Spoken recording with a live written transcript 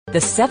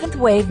the Seventh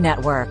Wave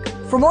Network.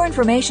 For more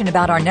information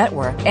about our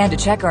network and to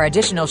check our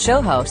additional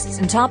show hosts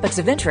and topics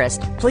of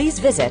interest, please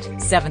visit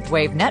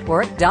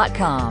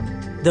seventhwavenetwork.com.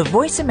 The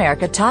Voice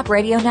America Talk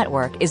Radio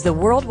Network is the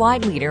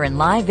worldwide leader in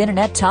live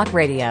Internet talk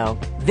radio.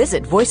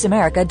 Visit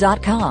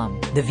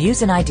voiceamerica.com. The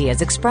views and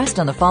ideas expressed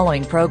on the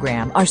following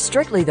program are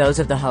strictly those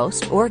of the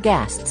host or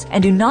guests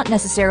and do not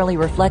necessarily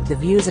reflect the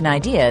views and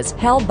ideas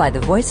held by the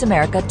Voice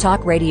America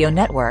Talk Radio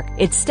Network,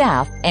 its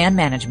staff, and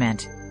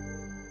management.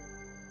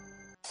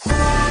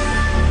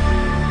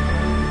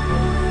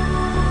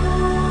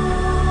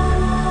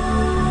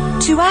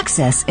 To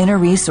access inner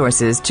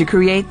resources to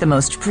create the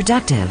most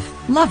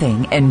productive,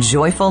 loving, and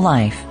joyful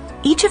life,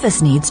 each of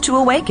us needs to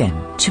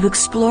awaken, to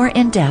explore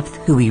in depth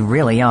who we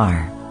really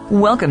are.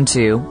 Welcome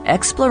to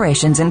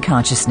Explorations in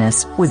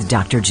Consciousness with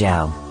Dr.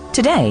 Joe.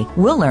 Today,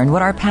 we'll learn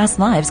what our past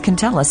lives can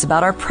tell us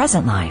about our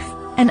present life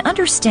and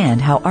understand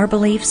how our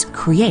beliefs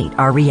create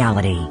our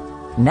reality.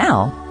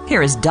 Now,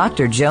 here is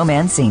Dr. Joe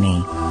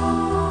Mancini.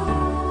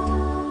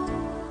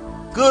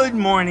 Good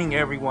morning,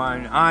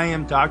 everyone. I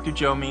am Dr.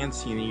 Joe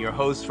Mancini, your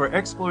host for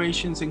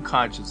Explorations in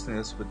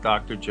Consciousness with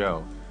Dr.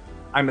 Joe.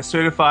 I'm a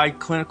certified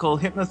clinical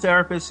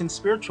hypnotherapist and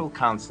spiritual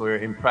counselor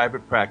in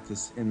private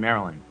practice in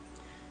Maryland.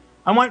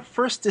 I want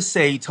first to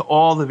say to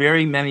all the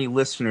very many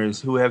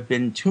listeners who have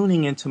been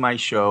tuning into my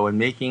show and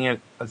making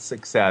it a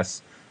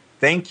success,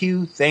 thank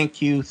you,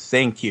 thank you,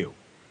 thank you.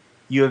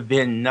 You have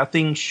been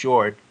nothing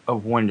short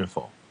of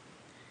wonderful.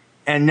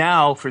 And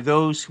now, for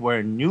those who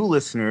are new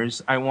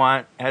listeners, I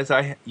want, as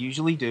I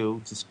usually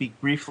do, to speak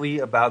briefly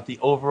about the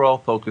overall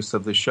focus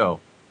of the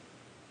show.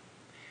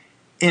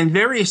 In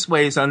various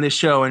ways on this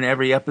show and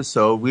every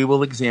episode, we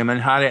will examine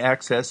how to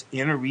access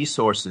inner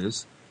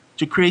resources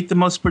to create the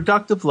most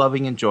productive,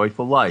 loving, and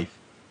joyful life.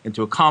 And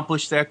to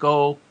accomplish that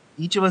goal,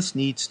 each of us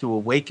needs to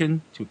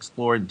awaken, to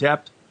explore in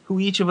depth who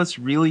each of us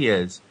really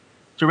is,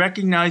 to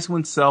recognize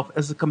oneself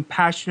as a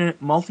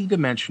compassionate,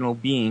 multidimensional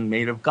being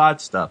made of God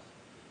stuff,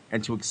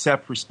 and to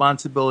accept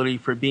responsibility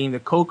for being the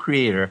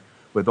co-creator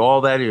with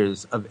all that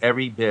is of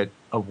every bit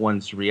of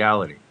one's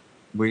reality.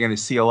 We're going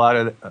to see a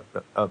lot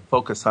of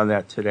focus on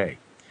that today.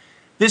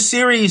 This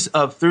series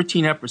of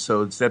 13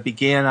 episodes that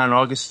began on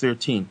August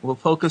 13th will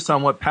focus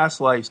on what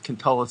past lives can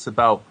tell us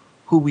about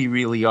who we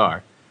really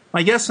are.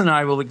 My guests and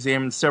I will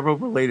examine several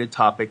related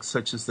topics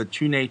such as the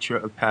true nature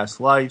of past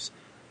lives,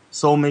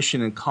 soul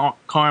mission and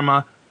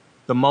karma,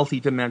 the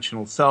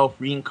multidimensional self,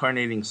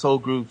 reincarnating soul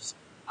groups,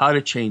 how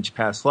to change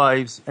past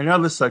lives, and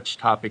other such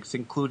topics,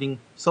 including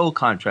soul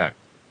contract,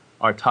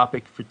 our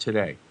topic for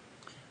today.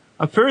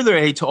 A further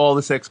aid to all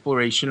this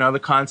exploration are the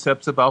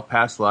concepts about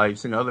past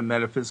lives and other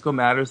metaphysical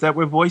matters that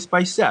were voiced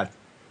by Seth,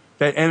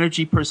 that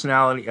energy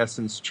personality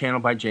essence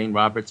channeled by Jane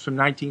Roberts from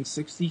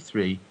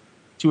 1963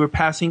 to her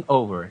passing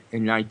over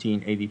in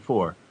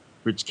 1984.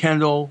 Rich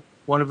Kendall,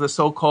 one of the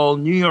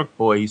so-called New York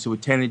boys who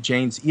attended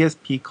Jane's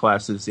ESP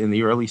classes in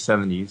the early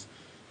 70s,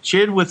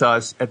 shared with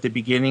us at the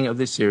beginning of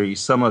the series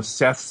some of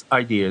Seth's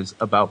ideas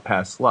about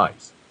past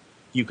lives.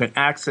 You can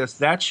access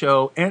that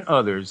show and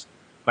others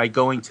by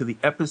going to the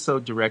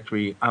episode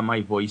directory on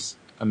my Voice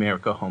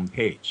America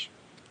homepage.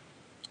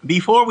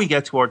 Before we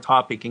get to our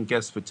topic and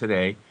guest for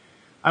today,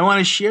 I want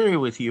to share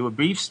with you a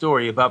brief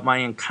story about my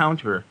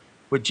encounter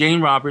with Jane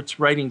Roberts'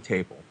 writing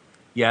table.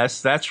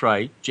 Yes, that's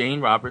right,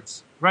 Jane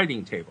Roberts'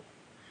 writing table,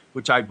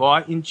 which I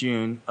bought in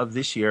June of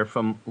this year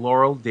from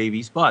Laurel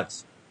Davies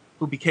Butts,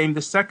 who became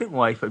the second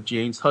wife of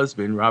Jane's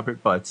husband,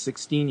 Robert Butts,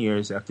 16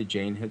 years after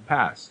Jane had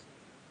passed.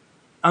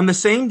 On the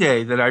same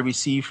day that I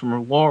received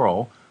from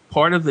Laurel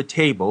part of the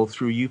table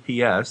through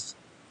UPS,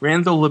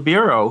 Randall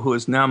Libero, who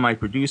is now my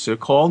producer,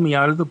 called me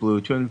out of the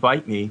blue to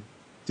invite me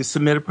to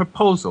submit a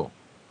proposal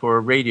for a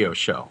radio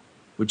show,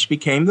 which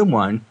became the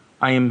one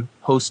I am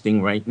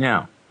hosting right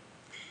now.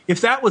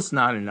 If that was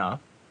not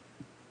enough,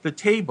 the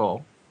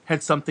table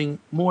had something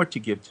more to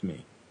give to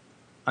me.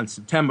 On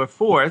September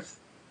 4th,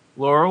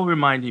 Laurel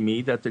reminded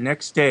me that the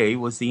next day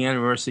was the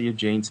anniversary of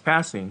Jane's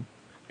passing,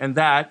 and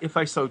that, if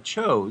I so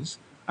chose,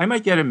 I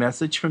might get a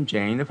message from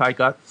Jane if I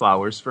got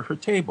flowers for her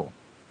table,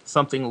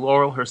 something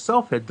Laurel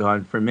herself had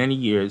done for many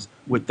years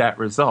with that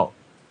result.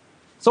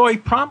 So I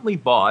promptly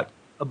bought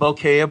a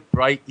bouquet of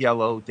bright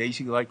yellow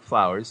daisy-like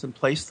flowers and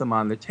placed them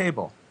on the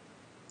table.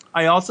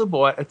 I also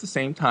bought at the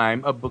same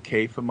time a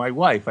bouquet for my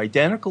wife,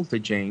 identical to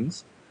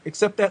Jane's,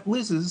 except that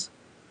Liz's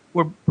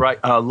were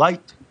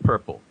light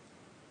purple.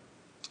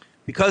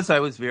 Because I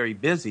was very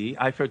busy,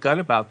 I forgot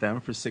about them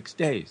for 6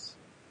 days.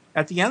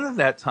 At the end of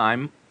that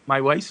time,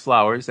 my wife's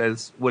flowers,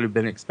 as would have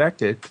been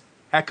expected,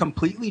 had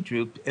completely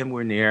drooped and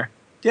were near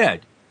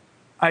dead.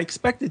 I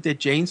expected that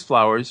Jane's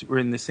flowers were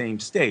in the same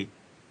state,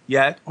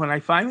 yet when I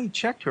finally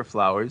checked her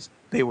flowers,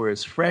 they were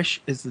as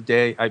fresh as the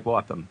day I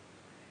bought them.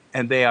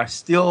 And they are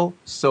still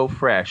so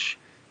fresh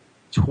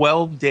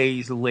 12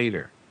 days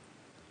later.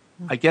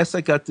 I guess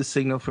I got the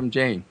signal from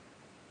Jane.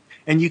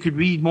 And you could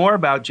read more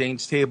about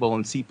Jane's table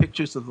and see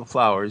pictures of the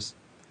flowers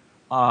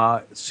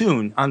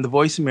soon on the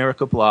Voice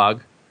America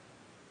blog,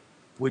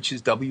 which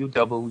is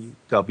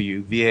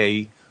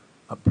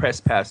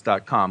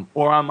www.vapresspass.com,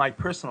 or on my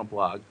personal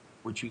blog,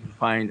 which you can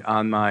find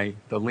on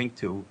the link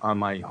to on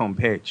my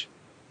homepage.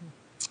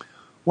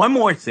 One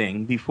more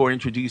thing before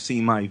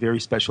introducing my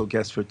very special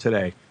guest for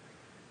today.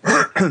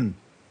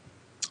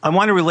 I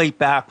want to relate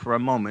back for a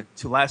moment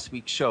to last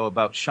week's show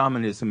about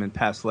shamanism and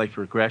past life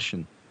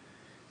regression.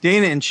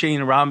 Dana and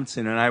Shane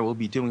Robinson and I will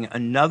be doing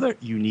another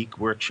unique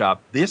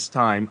workshop, this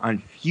time on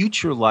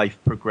future life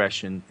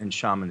progression and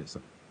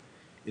shamanism.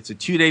 It's a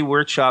 2-day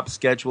workshop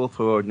scheduled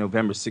for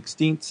November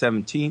 16th,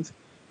 17th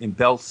in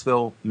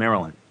Beltsville,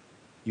 Maryland.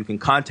 You can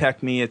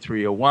contact me at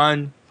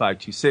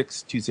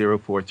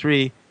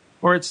 301-526-2043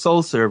 or at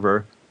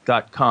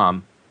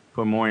soulserver.com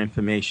for more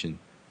information.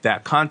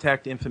 That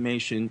contact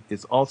information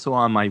is also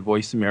on my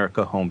Voice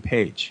America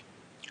homepage.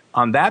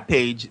 On that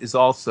page is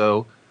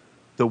also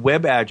the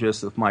web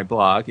address of my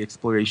blog,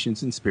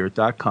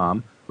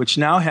 explorationsinspirit.com, which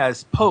now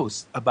has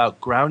posts about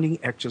grounding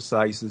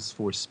exercises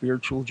for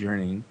spiritual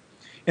journeying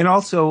and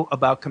also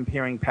about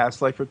comparing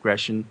past life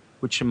regression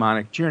with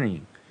shamanic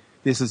journeying.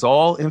 This is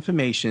all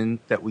information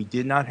that we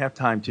did not have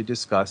time to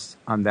discuss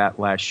on that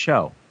last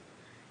show.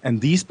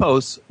 And these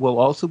posts will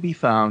also be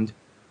found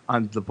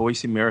on the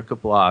Voice America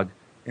blog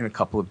in a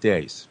couple of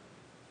days.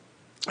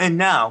 And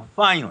now,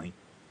 finally,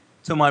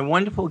 to my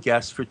wonderful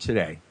guest for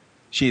today.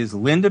 She is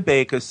Linda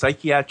Baker,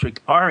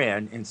 psychiatric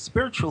RN and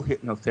spiritual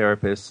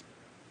hypnotherapist,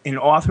 and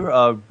author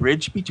of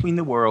Bridge Between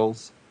the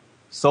Worlds,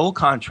 Soul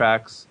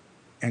Contracts,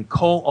 and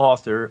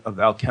co-author of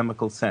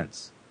Alchemical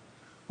Scents.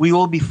 We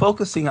will be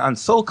focusing on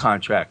soul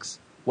contracts,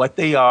 what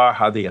they are,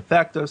 how they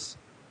affect us,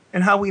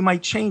 and how we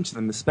might change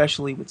them,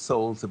 especially with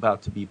souls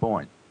about to be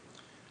born.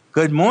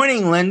 Good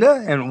morning,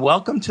 Linda, and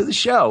welcome to the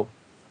show.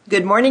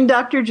 Good morning,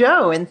 Dr.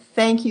 Joe, and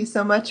thank you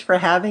so much for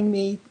having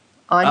me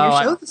on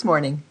your show this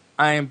morning.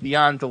 I am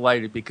beyond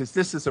delighted because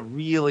this is a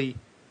really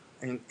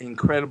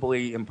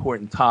incredibly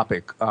important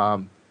topic,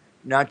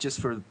 not just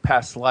for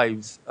past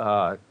lives,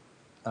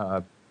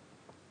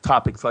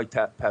 topics like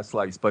past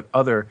lives, but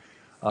other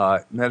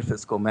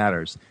metaphysical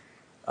matters.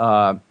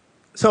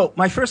 So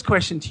my first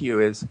question to you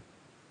is,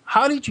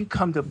 how did you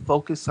come to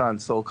focus on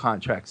soul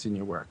contracts in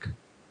your work?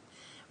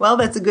 Well,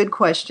 that's a good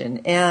question.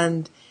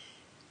 And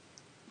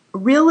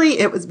really,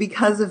 it was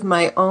because of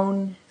my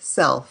own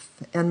self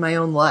and my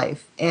own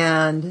life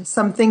and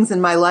some things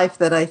in my life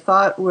that I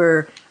thought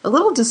were a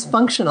little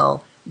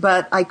dysfunctional,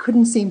 but I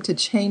couldn't seem to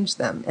change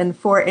them. And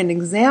for an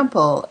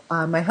example,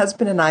 my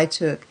husband and I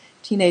took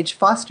teenage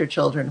foster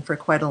children for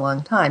quite a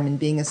long time. And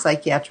being a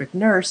psychiatric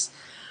nurse,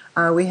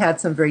 we had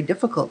some very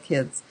difficult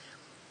kids.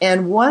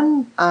 And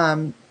one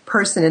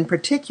person in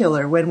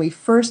particular, when we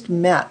first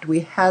met,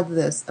 we had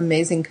this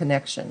amazing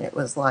connection. It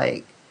was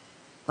like,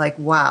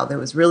 wow, there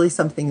was really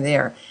something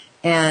there.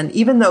 And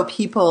even though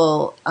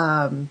people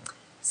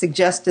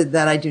suggested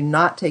that I do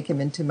not take him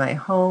into my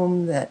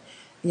home, that,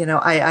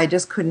 I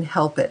just couldn't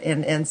help it.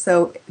 And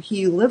so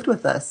he lived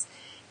with us.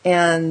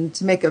 And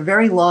to make a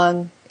very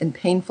long and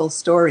painful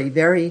story,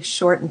 very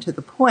short and to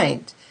the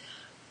point,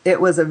 it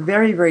was a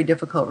very, very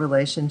difficult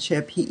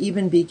relationship. He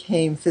even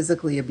became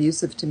physically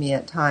abusive to me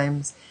at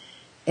times.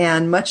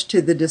 And much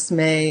to the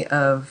dismay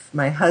of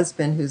my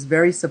husband, who's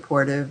very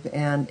supportive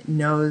and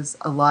knows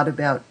a lot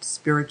about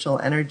spiritual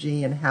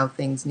energy and how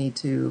things need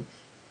to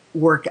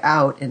work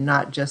out and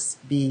not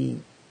just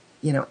be,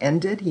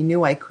 ended. He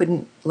knew I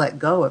couldn't let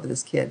go of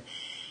this kid.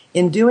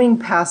 In doing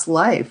past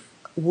life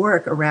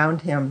work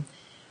around him,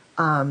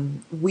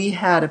 we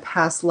had a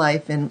past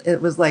life, and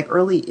it was like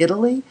early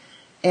Italy,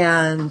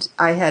 and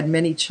I had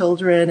many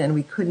children, and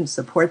we couldn't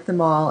support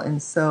them all,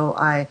 and so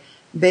I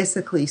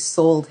basically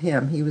sold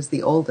him. He was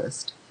the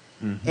oldest.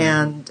 Mm-hmm.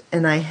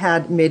 And I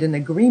had made an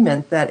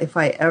agreement that if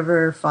I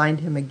ever find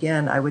him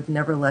again, I would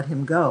never let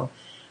him go.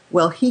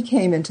 Well, he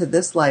came into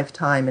this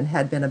lifetime and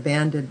had been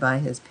abandoned by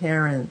his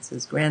parents,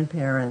 his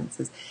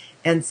grandparents.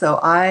 And so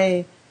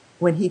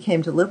when he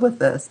came to live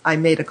with us, I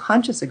made a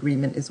conscious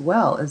agreement as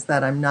well, as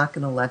that I'm not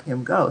going to let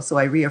him go. So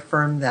I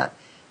reaffirmed that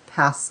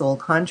past soul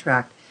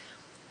contract.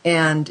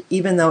 And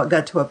even though it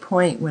got to a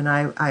point when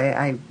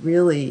I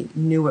really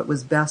knew it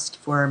was best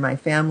for my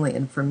family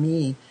and for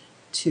me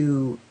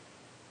to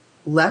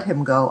let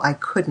him go, I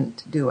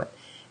couldn't do it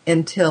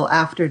until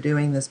after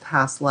doing this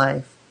past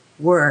life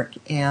work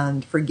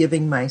and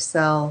forgiving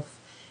myself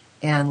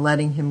and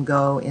letting him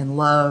go in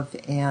love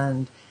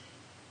and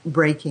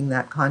breaking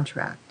that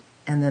contract.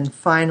 And then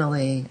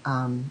finally,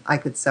 I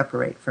could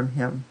separate from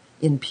him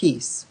in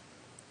peace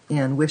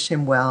and wish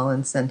him well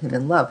and send him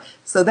in love.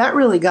 So that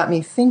really got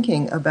me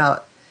thinking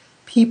about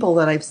people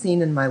that I've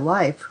seen in my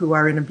life who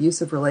are in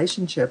abusive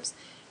relationships.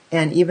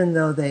 And even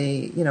though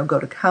they, go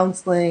to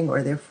counseling,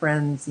 or their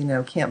friends,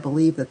 can't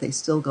believe that they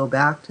still go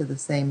back to the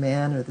same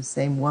man or the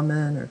same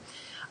woman, or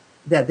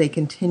that they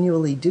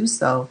continually do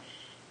so.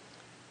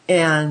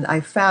 And I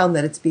found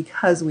that it's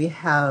because we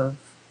have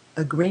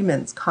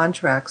agreements,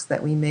 contracts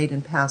that we made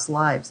in past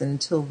lives. And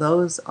until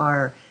those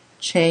are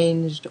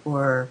changed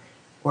or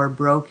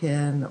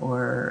broken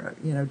or,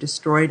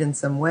 destroyed in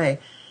some way,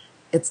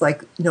 it's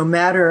like no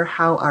matter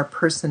how our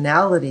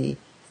personality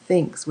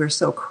thinks we're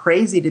so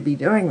crazy to be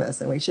doing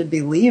this and we should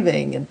be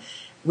leaving, and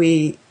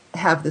we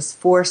have this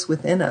force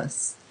within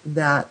us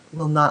that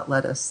will not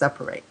let us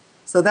separate.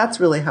 So that's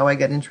really how I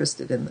got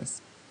interested in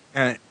this.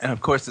 And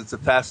of course, it's a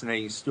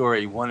fascinating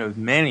story, one of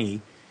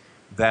many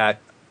that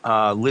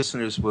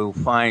listeners will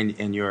find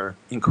in your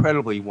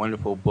incredibly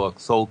wonderful book,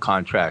 Soul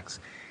Contracts.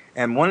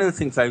 And one of the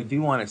things I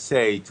do want to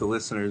say to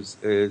listeners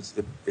is,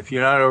 if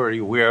you're not already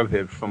aware of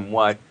it from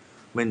what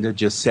Linda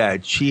just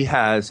said, she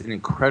has an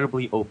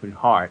incredibly open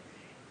heart.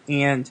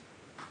 And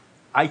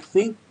I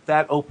think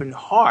that open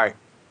heart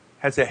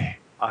has a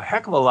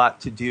heck of a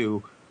lot to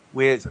do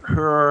with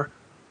her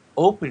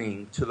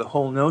opening to the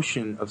whole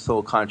notion of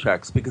soul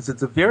contracts, because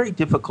it's a very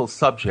difficult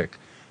subject.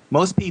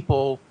 Most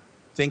people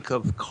think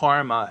of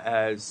karma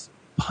as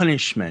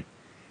punishment.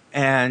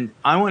 And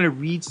I want to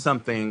read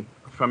something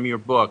from your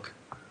book,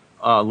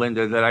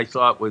 Linda, that I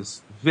thought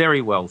was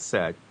very well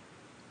said.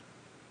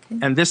 Okay.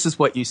 And this is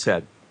what you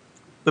said.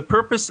 The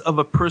purpose of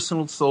a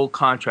personal soul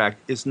contract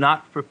is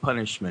not for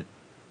punishment,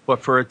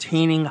 but for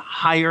attaining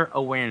higher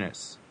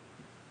awareness.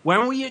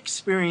 When we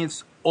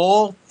experience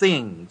all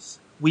things,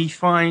 we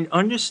find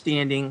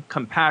understanding,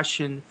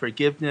 compassion,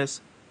 forgiveness,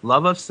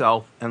 love of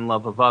self, and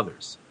love of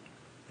others.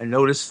 And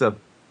notice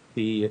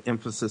the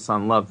emphasis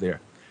on love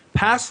there.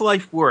 Past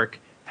life work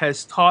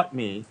has taught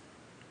me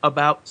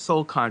about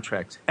soul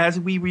contracts. As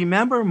we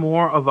remember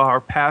more of our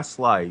past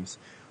lives,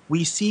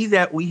 we see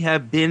that we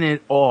have been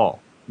it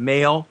all: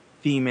 male,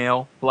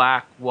 female,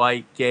 black,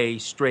 white, gay,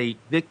 straight,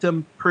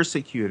 victim,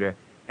 persecutor,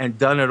 and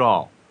done it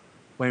all.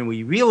 When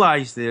we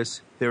realize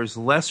this, there's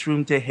less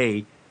room to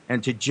hate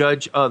and to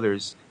judge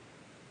others,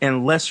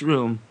 and less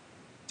room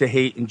to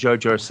hate and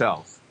judge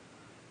ourselves.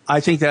 I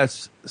think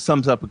that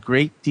sums up a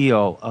great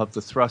deal of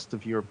the thrust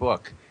of your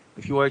book.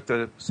 If you would like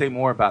to say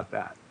more about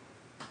that.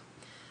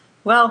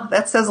 Well,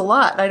 that says a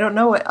lot. I don't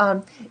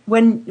know.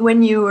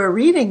 When you were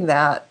reading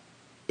that,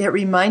 it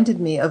reminded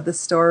me of the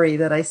story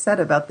that I said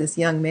about this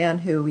young man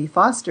who we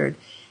fostered.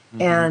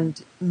 Mm-hmm.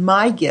 And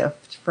my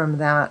gift from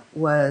that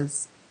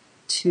was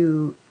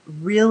to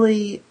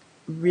really,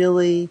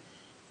 really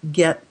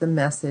get the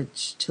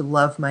message to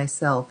love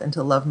myself and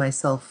to love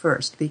myself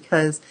first.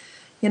 Because,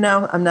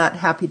 I'm not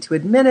happy to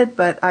admit it,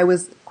 but I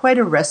was quite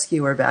a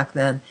rescuer back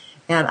then.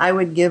 And I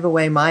would give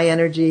away my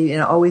energy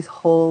and always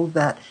hold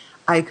that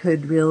I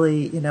could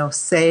really,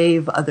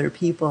 save other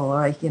people,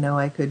 or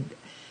I could,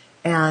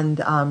 and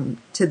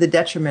to the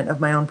detriment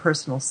of my own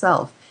personal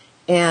self.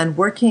 And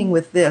working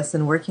with this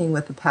and working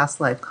with the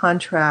past life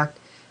contract,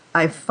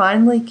 I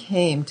finally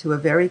came to a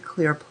very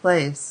clear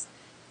place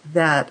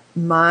that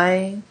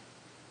my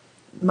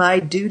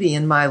duty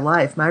in my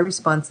life, my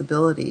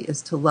responsibility,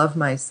 is to love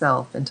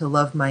myself and to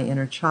love my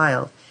inner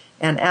child.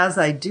 And as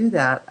I do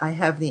that, I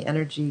have the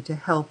energy to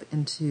help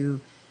and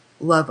to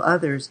love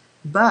others.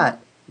 But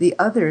the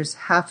others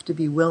have to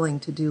be willing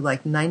to do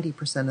like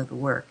 90% of the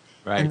work.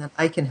 Right. And then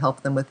I can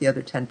help them with the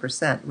other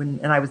 10%.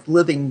 And I was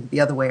living the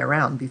other way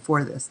around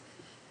before this.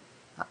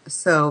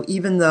 So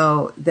even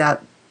though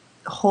that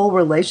whole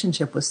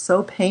relationship was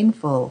so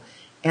painful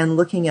and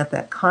looking at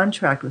that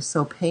contract was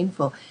so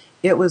painful,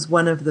 it was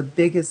one of the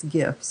biggest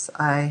gifts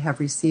I have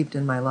received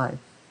in my life.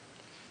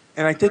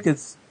 And I think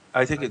it's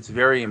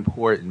very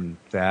important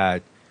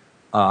that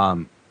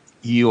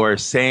you are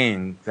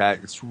saying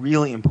that it's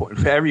really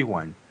important for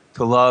everyone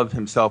to love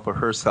himself or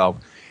herself,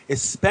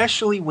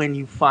 especially when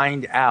you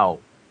find out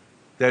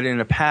that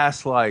in a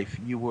past life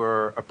you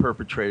were a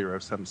perpetrator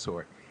of some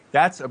sort.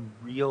 That's a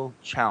real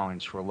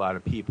challenge for a lot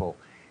of people.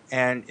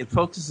 And it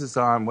focuses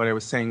on what I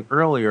was saying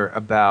earlier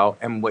about,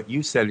 and what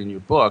you said in your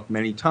book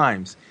many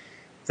times,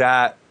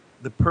 that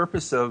the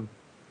purpose of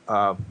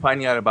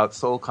finding out about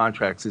soul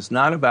contracts is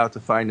not about to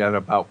find out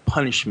about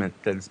punishment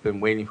that has been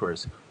waiting for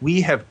us.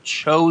 We have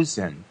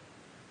chosen,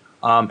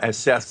 as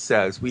Seth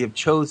says, we have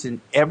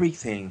chosen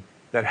everything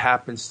that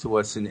happens to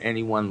us in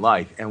any one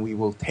life, and we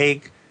will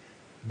take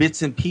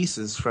bits and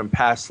pieces from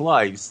past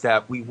lives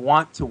that we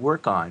want to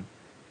work on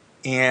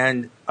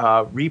and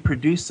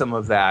reproduce some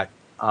of that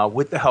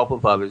with the help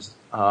of others,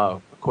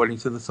 according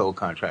to the soul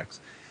contracts,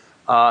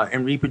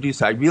 and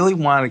reproduce. I really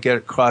want to get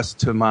across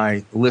to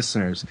my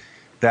listeners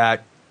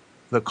that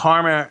the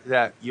karma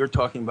that you're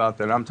talking about,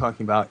 that I'm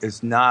talking about,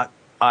 is not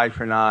eye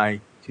for an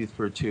eye, tooth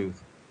for a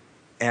tooth,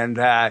 and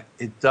that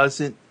it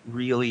doesn't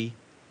really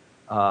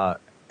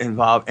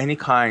involve any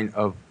kind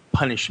of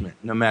punishment,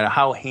 no matter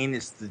how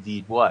heinous the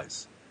deed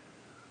was.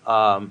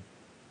 Can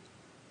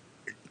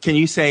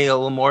you say a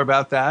little more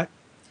about that?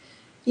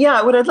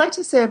 Yeah, what I'd like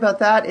to say about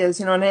that is,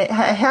 and I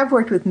have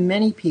worked with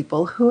many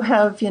people who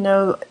have,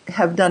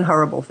 have done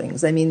horrible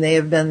things. I mean, they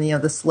have been,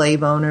 the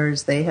slave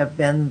owners. They have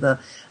been the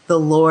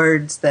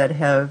lords that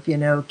have,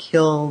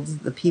 killed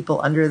the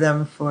people under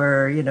them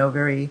for,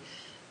 very,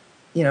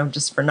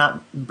 just for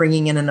not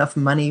bringing in enough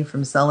money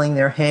from selling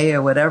their hay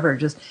or whatever.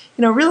 Just,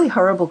 really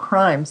horrible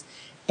crimes.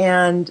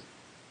 And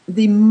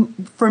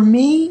for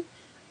me,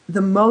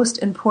 the most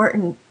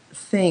important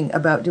thing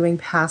about doing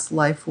past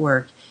life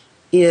work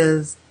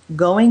is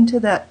going to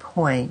that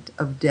point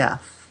of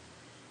death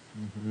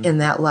in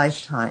that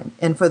lifetime,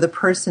 and for the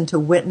person to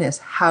witness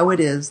how it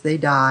is they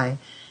die,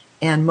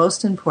 and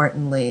most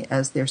importantly,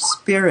 as their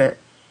spirit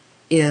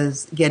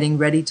is getting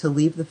ready to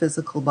leave the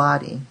physical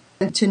body.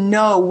 And to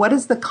know what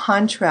is the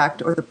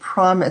contract or the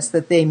promise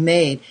that they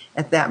made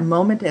at that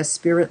moment as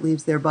spirit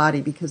leaves their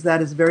body, because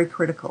that is very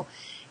critical.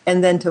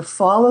 And then to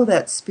follow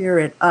that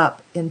spirit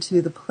up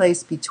into the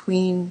place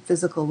between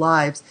physical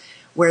lives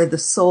where the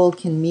soul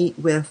can meet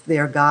with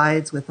their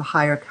guides, with the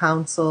higher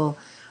council,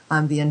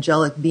 the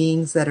angelic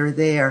beings that are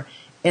there,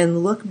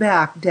 and look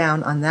back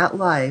down on that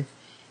life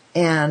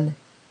and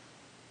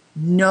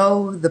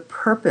know the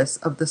purpose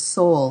of the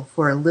soul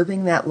for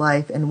living that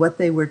life and what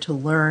they were to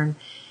learn.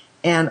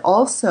 And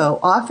also,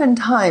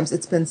 oftentimes,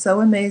 it's been so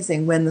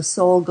amazing when the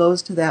soul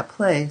goes to that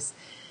place,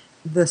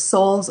 the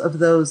souls of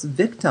those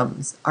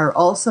victims are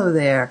also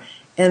there.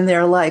 And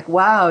they're like,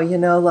 wow,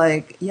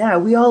 yeah,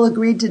 we all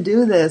agreed to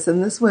do this.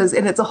 And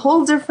it's a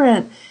whole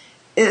different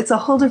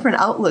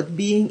outlook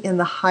being in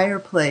the higher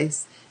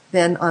place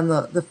than on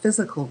the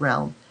physical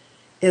realm.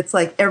 It's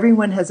like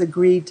everyone has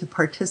agreed to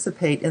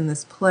participate in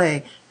this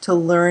play to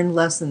learn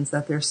lessons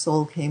that their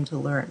soul came to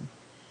learn.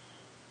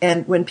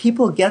 And when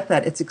people get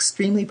that, it's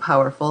extremely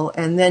powerful.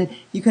 And then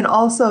you can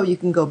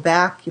go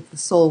back, if the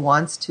soul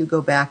wants to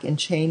go back and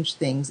change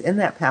things in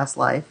that past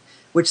life,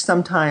 which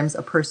sometimes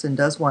a person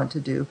does want to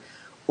do,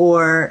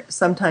 or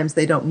sometimes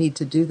they don't need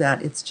to do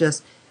that. It's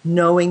just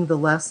knowing the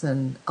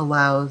lesson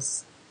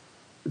allows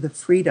the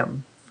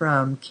freedom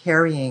from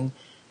carrying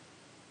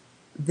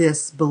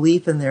this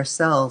belief in their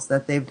selves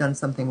that they've done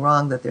something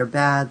wrong, that they're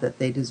bad, that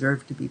they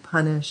deserve to be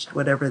punished,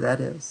 whatever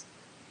that is.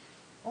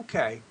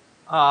 Okay.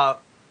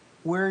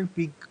 We're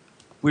going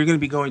to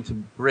be going to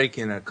break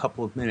in a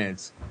couple of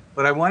minutes,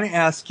 but I want to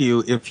ask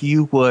you if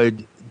you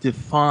would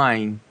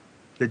define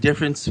the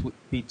difference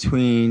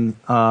between,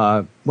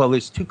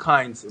 there's two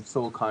kinds of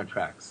soul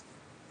contracts,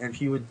 and if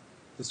you would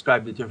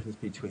describe the difference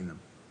between them.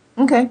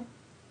 Okay.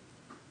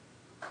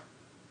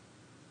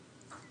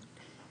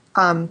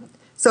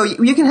 So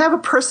you can have a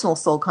personal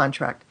soul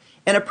contract,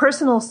 and a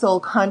personal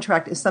soul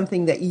contract is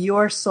something that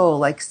your soul,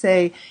 like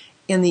say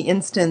in the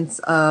instance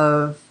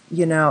of,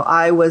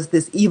 I was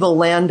this evil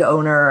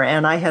landowner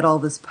and I had all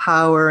this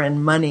power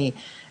and money,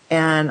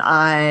 and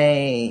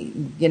I,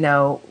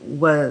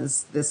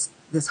 was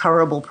this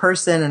horrible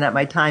person, and at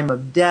my time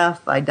of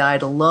death, I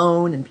died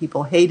alone and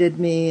people hated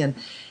me,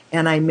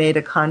 and I made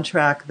a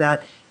contract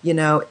that,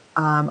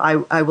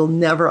 I will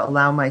never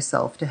allow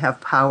myself to have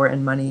power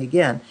and money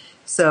again.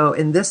 So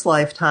in this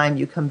lifetime,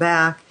 you come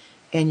back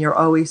and you're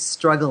always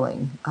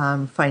struggling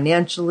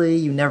financially.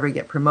 You never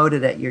get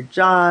promoted at your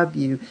job.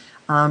 You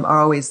are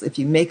always, if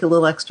you make a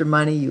little extra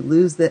money, you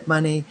lose that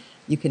money.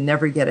 You can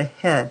never get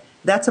ahead.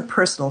 That's a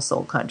personal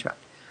soul contract.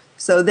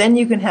 So then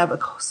you can have a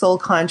soul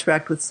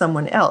contract with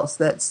someone else.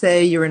 That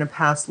say you're in a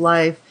past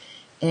life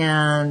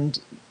and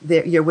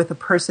you're with a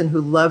person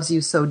who loves you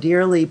so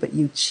dearly, but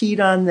you cheat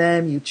on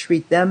them, you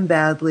treat them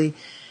badly,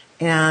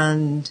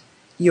 and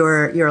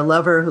your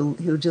lover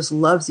who just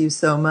loves you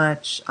so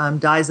much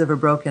dies of a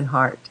broken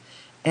heart,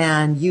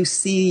 and you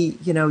see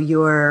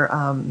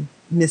your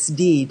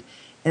misdeed,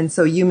 and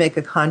so you make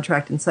a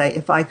contract and say,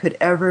 if I could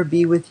ever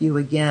be with you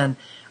again,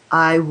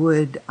 I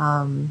would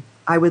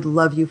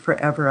love you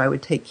forever. I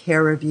would take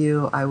care of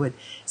you.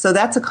 So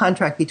that's a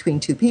contract between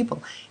two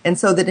people, and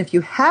so that if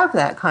you have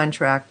that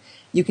contract,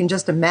 you can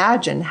just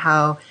imagine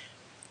how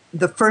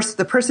the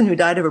person who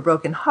died of a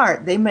broken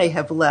heart, they may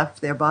have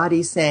left their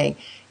body saying,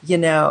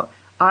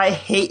 I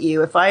hate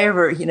you. If I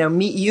ever,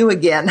 meet you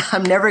again,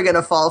 I'm never going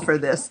to fall for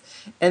this.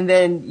 And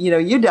then,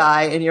 you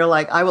die and you're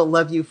like, I will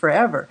love you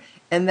forever.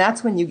 And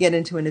that's when you get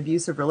into an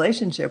abusive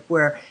relationship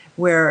where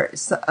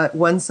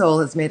one soul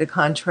has made a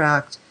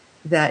contract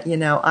that,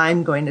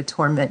 I'm going to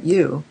torment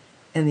you.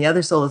 And the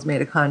other soul has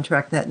made a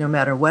contract that no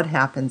matter what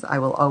happens, I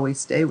will always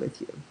stay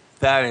with you.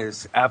 That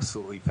is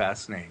absolutely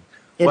fascinating.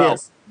 It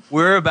is.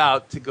 We're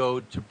about to go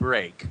to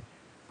break.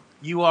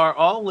 You are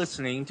all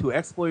listening to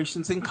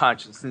Explorations in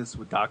Consciousness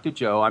with Dr.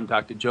 Joe. I'm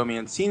Dr. Joe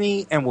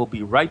Mancini, and we'll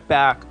be right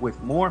back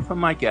with more from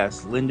my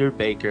guest, Linda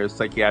Baker,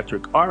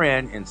 psychiatric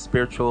RN and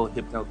spiritual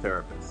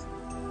hypnotherapist.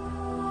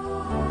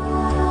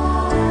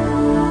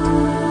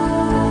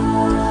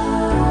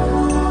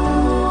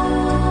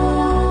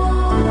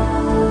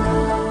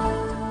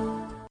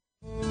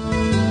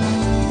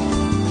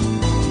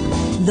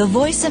 The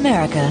Voice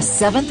America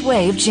 7th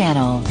Wave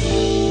Channel.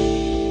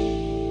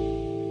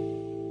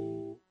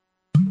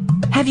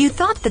 Have you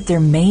thought that there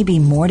may be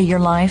more to your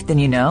life than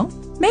you know?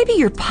 Maybe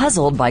you're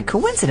puzzled by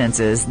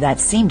coincidences that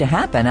seem to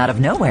happen out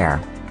of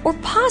nowhere. Or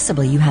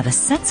possibly you have a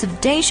sense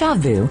of deja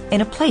vu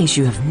in a place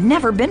you have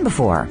never been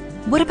before.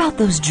 What about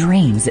those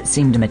dreams that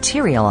seem to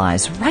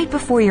materialize right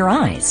before your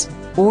eyes?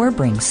 Or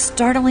bring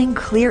startling,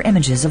 clear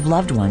images of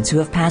loved ones who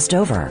have passed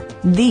over?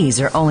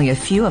 These are only a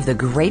few of the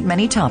great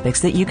many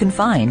topics that you can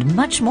find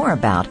much more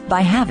about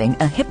by having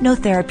a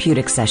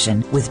hypnotherapeutic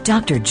session with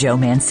Dr. Joe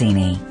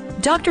Mancini.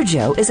 Dr.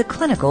 Joe is a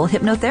clinical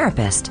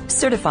hypnotherapist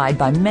certified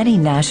by many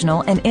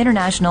national and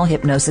international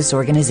hypnosis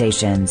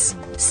organizations,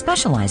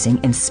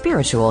 specializing in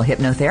spiritual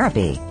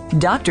hypnotherapy.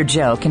 Dr.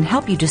 Joe can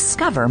help you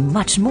discover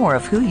much more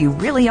of who you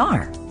really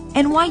are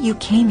and why you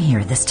came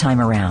here this time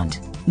around.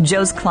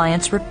 Joe's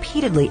clients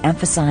repeatedly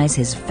emphasize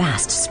his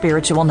vast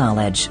spiritual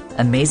knowledge,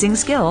 amazing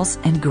skills,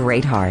 and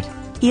great heart.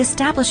 He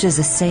establishes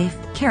a safe,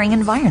 caring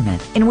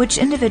environment in which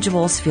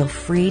individuals feel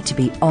free to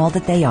be all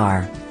that they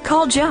are.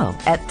 Call Joe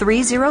at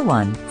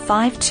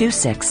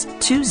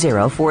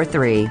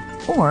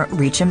 301-526-2043 or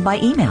reach him by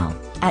email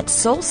at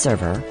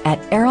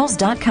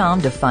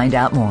soulserver@arrows.com to find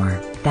out more.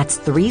 That's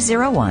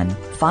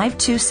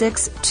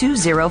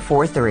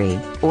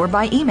 301-526-2043 or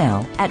by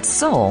email at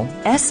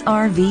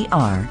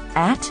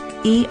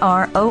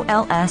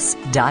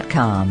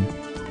soulsrvr@erols.com.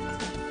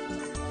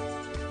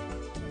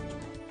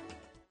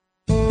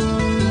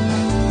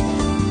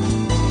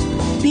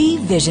 Be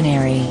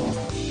visionary.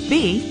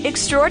 Be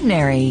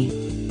extraordinary.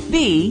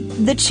 Be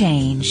the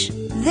change.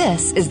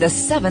 This is the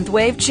Seventh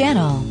Wave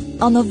Channel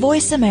on the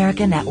Voice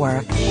America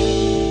Network.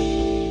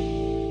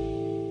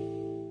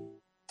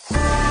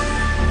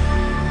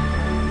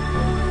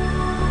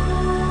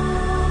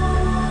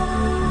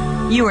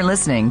 You are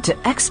listening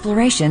to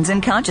Explorations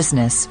in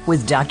Consciousness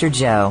with Dr.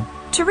 Joe.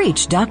 To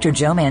reach Dr.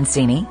 Joe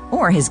Mancini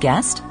or his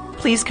guest,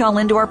 please call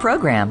into our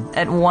program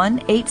at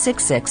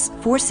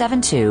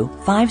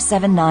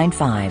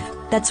 1-866-472-5795.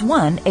 That's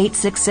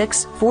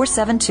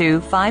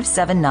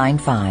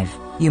 1-866-472-5795.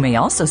 You may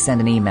also send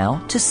an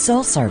email to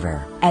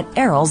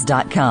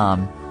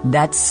soulserver@erols.com.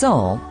 That's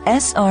soul,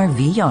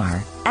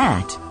 S-R-V-R,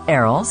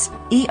 @erols,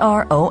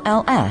 EROLS.com.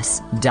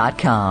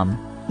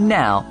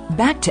 Now,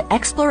 back to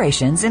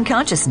Explorations in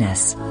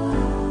Consciousness.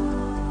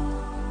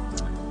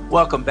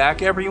 Welcome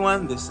back,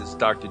 everyone. This is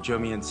Dr. Joe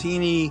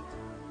Mancini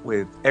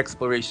with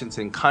Explorations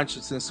in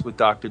Consciousness with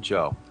Dr.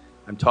 Joe.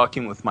 I'm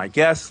talking with my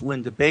guest,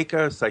 Linda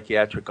Baker,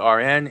 psychiatric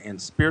RN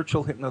and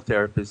spiritual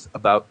hypnotherapist,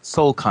 about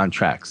soul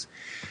contracts.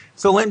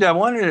 So, Linda, I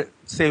wanted to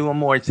say one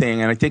more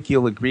thing, and I think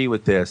you'll agree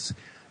with this,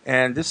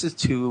 and this is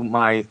to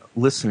my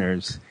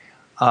listeners.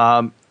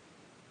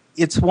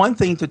 It's one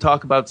thing to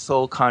talk about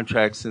soul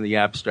contracts in the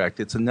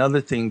abstract. It's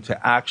another thing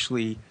to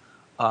actually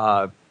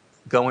go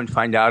and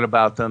find out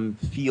about them,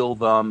 feel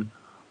them,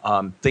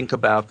 think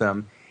about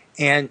them.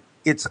 And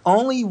it's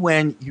only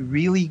when you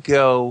really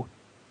go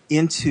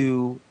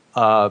into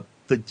the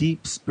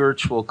deep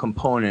spiritual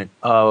component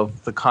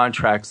of the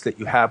contracts that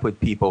you have with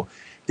people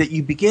that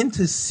you begin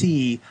to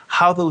see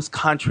how those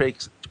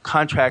contracts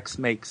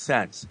make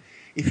sense.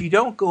 If you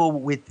don't go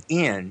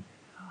within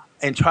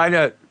and try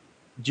to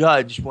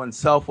judge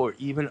oneself or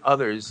even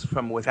others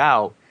from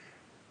without,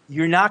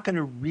 you're not going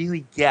to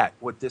really get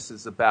what this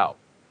is about.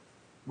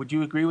 Would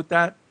you agree with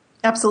that?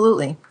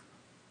 Absolutely.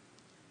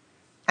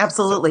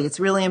 Absolutely. It's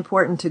really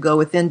important to go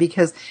within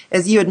because,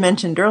 as you had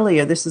mentioned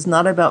earlier, this is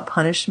not about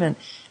punishment,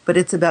 but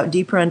it's about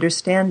deeper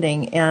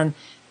understanding. And,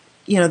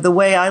 you know, the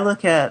way I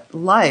look at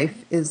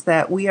life is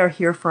that we are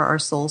here for our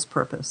soul's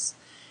purpose,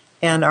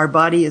 and our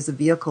body is a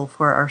vehicle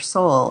for our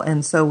soul.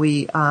 And so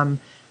we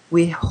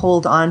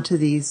hold on to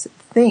these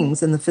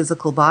things in the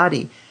physical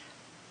body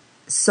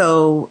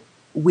so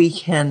we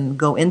can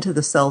go into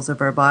the cells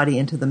of our body,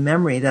 into the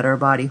memory that our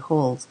body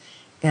holds,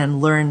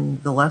 and learn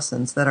the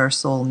lessons that our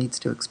soul needs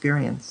to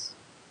experience.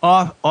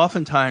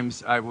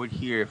 Oftentimes I would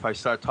hear, if I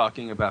start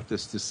talking about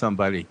this to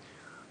somebody,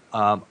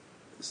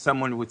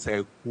 someone would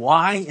say,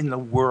 why in the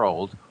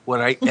world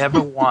would I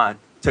ever want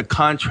to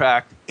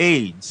contract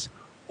AIDS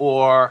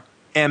or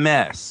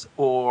MS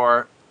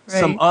or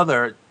some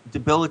other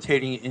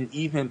debilitating and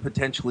even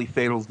potentially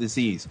fatal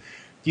disease?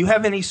 Do you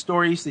have any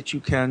stories that you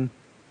can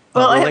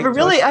Well, I have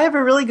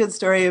a really good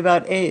story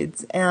about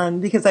AIDS,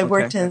 and because I've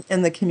worked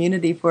in the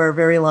community for a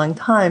very long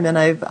time, and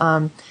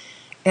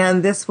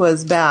and this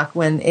was back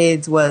when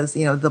AIDS was,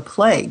 the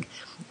plague,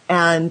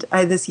 and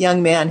this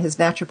young man, his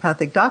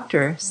naturopathic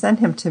doctor, sent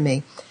him to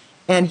me,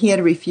 and he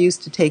had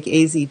refused to take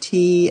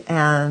AZT,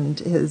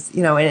 and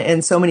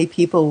and so many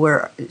people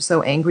were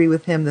so angry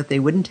with him that they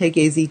wouldn't take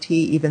AZT,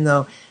 even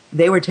though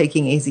they were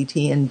taking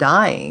AZT and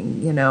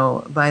dying,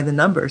 by the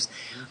numbers.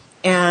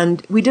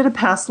 And we did a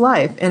past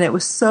life, and it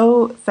was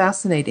so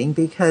fascinating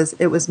because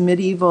it was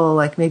medieval,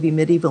 like maybe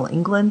medieval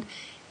England,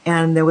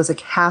 and there was a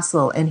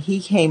castle, and he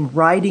came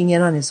riding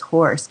in on his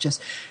horse,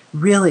 just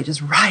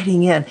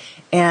riding in,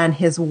 and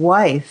his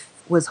wife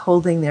was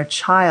holding their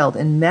child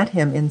and met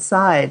him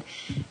inside,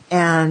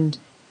 and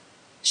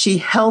she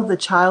held the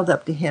child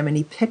up to him, and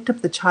he picked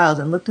up the child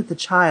and looked at the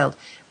child,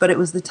 but it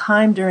was the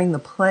time during the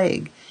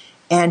plague,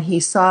 and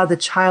he saw the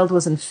child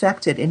was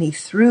infected, and he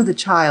threw the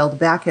child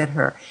back at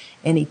her.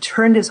 And he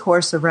turned his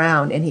horse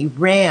around and he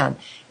ran,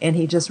 and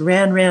he just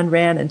ran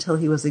until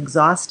he was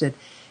exhausted.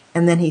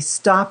 And then he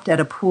stopped at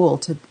a pool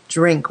to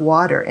drink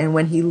water. And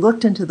when he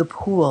looked into the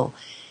pool,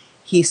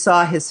 he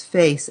saw his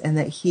face and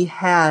that he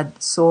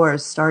had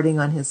sores starting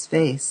on his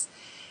face.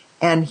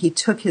 And he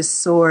took his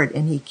sword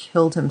and he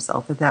killed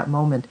himself at that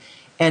moment.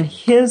 And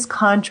his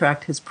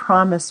contract, his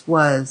promise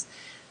was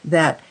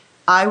that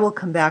I will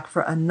come back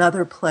for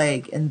another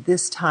plague, and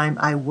this time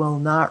I will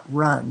not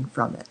run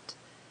from it.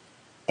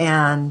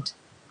 And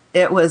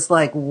it was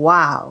like,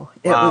 wow.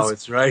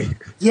 It's right.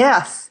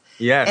 Yes.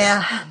 Yes.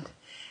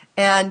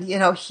 And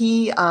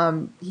he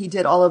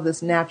did all of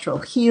this natural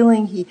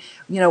healing.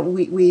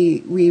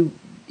 We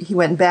he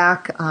went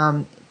back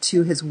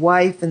to his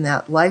wife in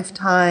that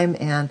lifetime,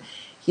 and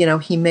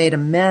he made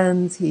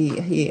amends.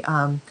 He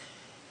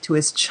to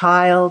his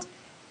child.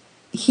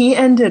 He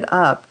ended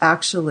up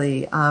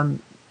actually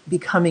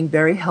becoming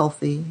very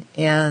healthy,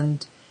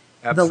 and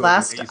Absolutely the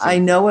last amazing. I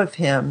know of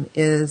him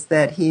is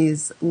that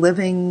he's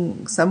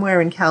living somewhere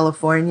in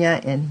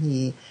California, and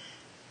he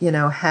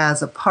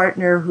has a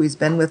partner who he's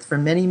been with for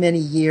many, many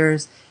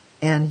years,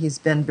 and he's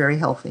been very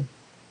healthy.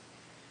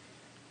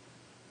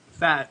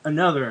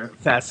 Another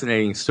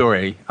fascinating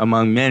story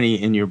among many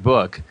in your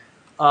book.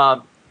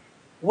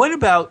 What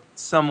about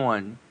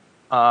someone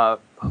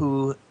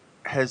who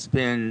has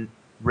been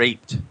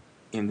raped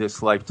in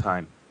this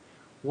lifetime?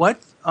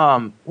 What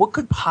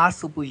could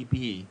possibly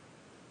be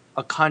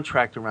a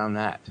contract around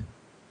that?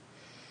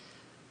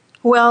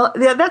 Well,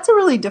 that's a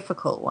really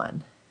difficult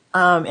one.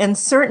 And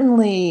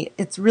certainly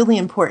it's really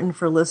important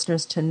for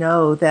listeners to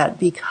know that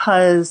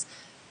because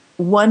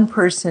one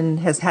person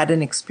has had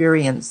an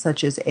experience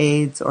such as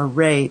AIDS or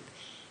rape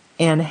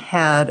and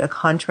had a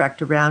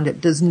contract around it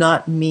does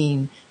not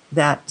mean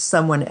that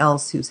someone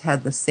else who's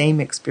had the same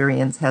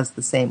experience has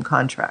the same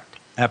contract.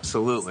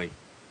 Absolutely.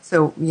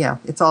 So, yeah,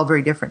 it's all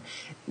very different.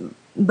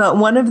 But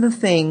one of the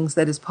things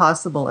that is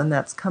possible, and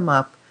that's come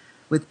up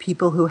with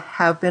people who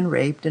have been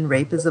raped, and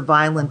rape is a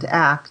violent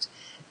act,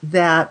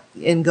 that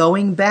in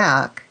going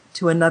back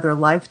to another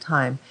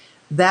lifetime,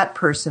 that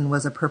person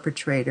was a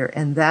perpetrator,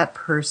 and that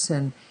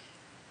person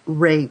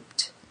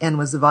raped and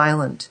was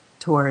violent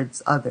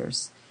towards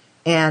others,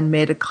 and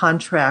made a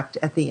contract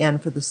at the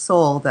end for the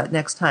soul that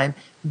next time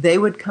they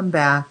would come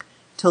back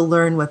to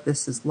learn what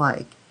this is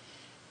like,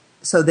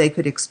 so they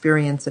could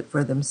experience it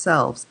for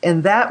themselves.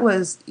 And that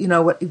was,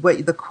 what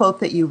the quote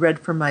that you read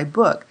from my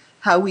book,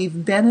 how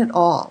we've been it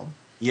all.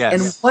 Yes.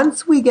 And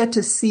once we get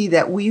to see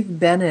that we've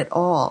been it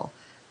all,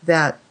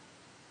 that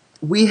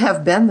we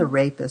have been the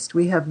rapist,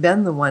 we have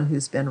been the one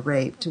who's been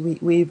raped,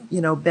 we've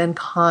been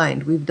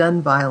kind, we've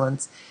done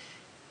violence,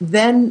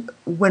 then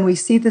when we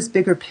see this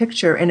bigger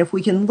picture, and if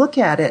we can look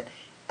at it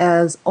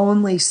as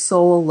only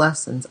soul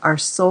lessons, our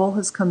soul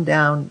has come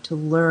down to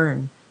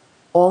learn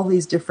all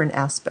these different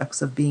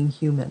aspects of being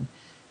human.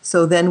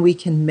 So then we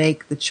can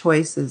make the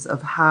choices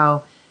of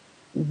how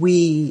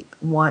we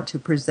want to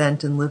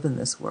present and live in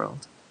this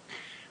world.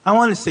 I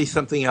want to say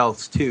something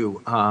else,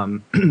 too.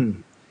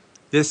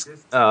 This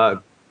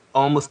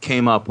almost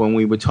came up when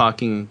we were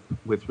talking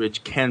with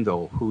Rich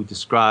Kendall, who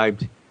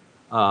described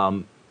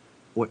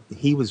what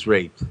he was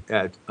raped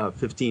at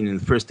 15 in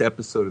the first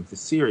episode of the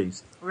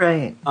series.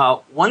 Right.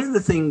 One of the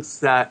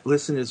things that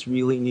listeners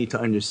really need to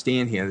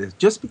understand here is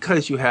just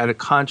because you had a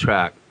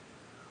contract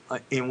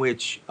in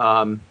which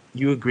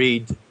you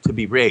agreed to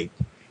be raped,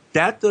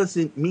 that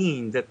doesn't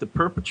mean that the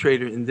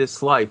perpetrator in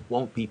this life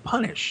won't be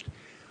punished.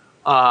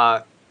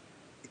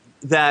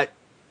 That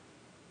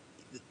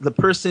the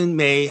person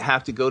may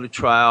have to go to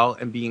trial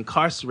and be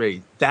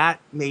incarcerated.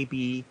 That may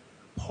be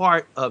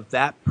part of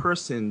that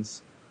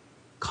person's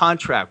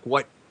contract,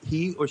 what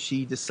he or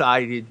she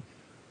decided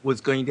was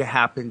going to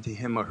happen to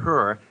him or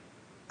her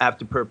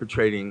after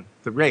perpetrating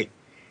the rape.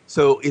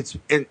 So it's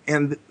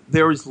and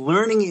there is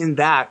learning in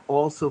that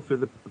also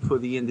for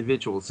the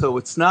individual. So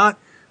it's not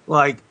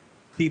like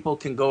people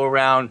can go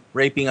around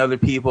raping other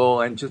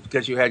people and just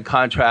because you had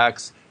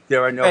contracts,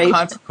 there are no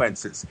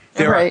consequences.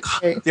 There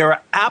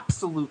are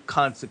absolute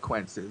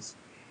consequences,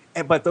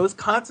 but those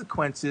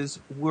consequences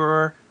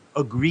were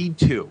agreed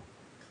to.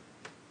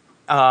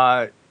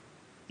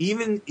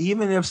 Even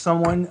if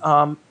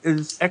someone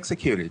is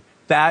executed,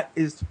 that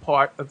is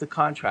part of the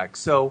contract.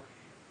 So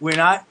we're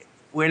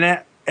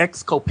not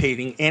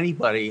exculpating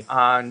anybody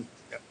on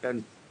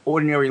an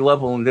ordinary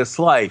level in this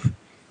life.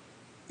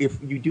 If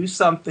you do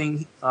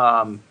something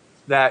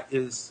that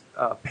is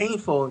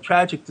painful and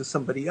tragic to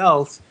somebody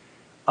else,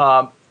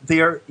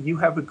 there you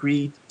have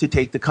agreed to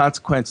take the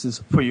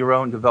consequences for your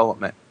own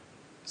development.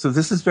 So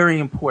this is very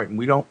important.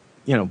 We don't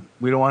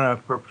want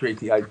to perpetrate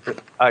the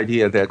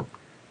idea that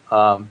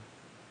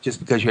just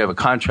because you have a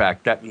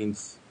contract, that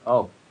means,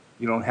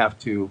 you don't have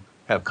to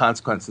have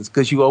consequences,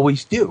 because you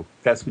always do.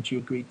 That's what you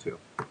agreed to.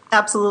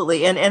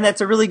 Absolutely. And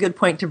that's a really good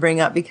point to bring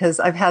up, because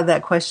I've had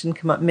that question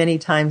come up many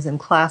times in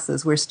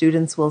classes where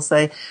students will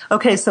say,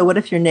 okay, so what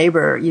if your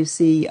neighbor, you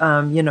see,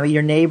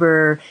 your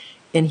neighbor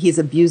and he's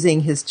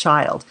abusing his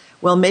child?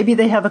 Well, maybe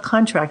they have a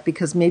contract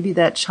because maybe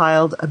that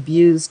child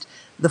abused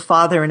the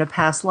father in a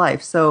past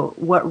life. So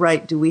what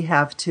right do we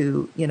have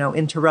to,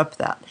 interrupt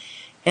that?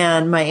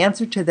 And my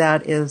answer to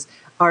that is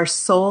our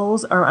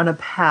souls are on a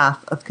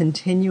path of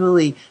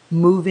continually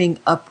moving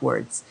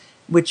upwards,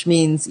 which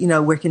means,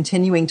 we're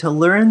continuing to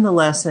learn the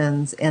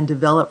lessons and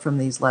develop from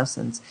these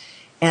lessons.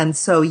 And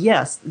so,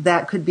 yes,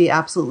 that could be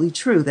absolutely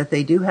true that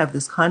they do have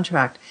this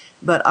contract,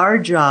 but our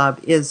job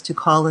is to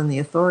call in the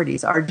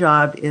authorities. Our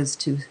job is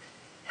to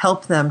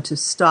help them to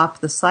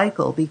stop the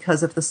cycle,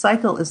 because if the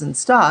cycle isn't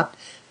stopped,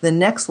 the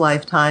next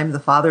lifetime, the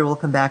father will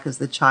come back as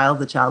the child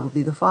will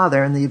be the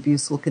father, and the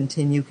abuse will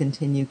continue.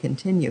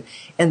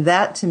 And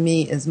that, to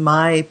me, is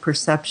my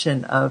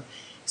perception of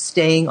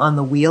staying on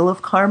the wheel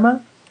of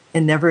karma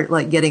and never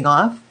getting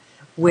off.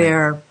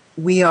 where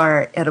we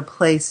are at a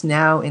place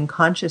now in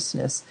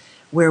consciousness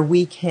where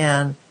we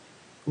can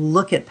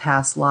look at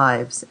past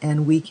lives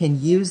and we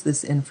can use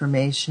this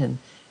information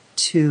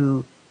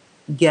to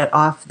get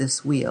off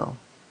this wheel.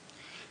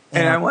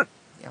 And I want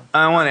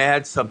to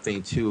add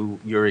something to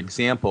your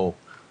example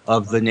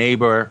of the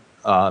neighbor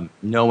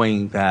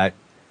knowing that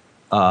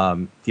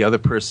the other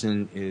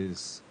person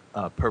is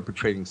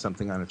perpetrating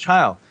something on a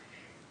child.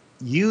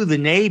 You, the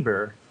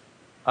neighbor,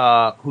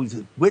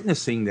 who's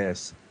witnessing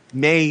this,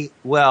 may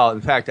well,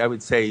 in fact, I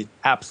would say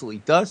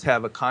absolutely does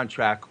have a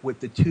contract with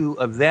the two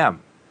of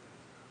them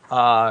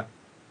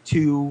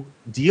to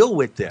deal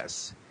with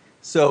this.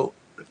 So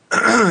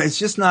it's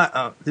just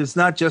not, there's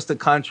not just a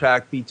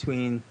contract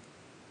between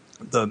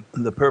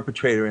the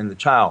perpetrator and the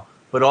child,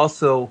 but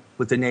also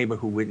with the neighbor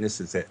who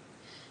witnesses it.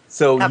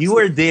 So absolutely. You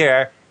are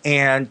there,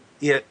 and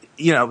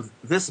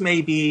this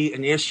may be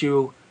an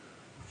issue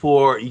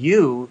for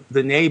you,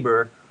 the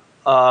neighbor,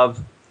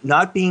 of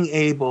not being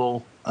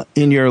able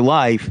in your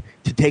life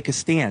to take a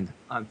stand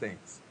on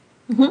things.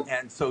 Mm-hmm.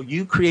 And so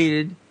you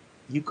co-created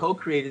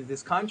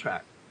this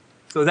contract.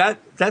 So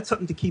that's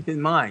something to keep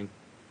in mind,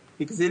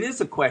 because it is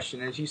a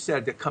question, as you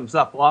said, that comes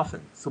up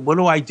often. So what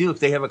do I do if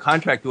they have a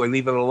contract? Do I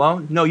leave it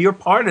alone? No, you're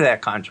part of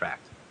that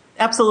contract.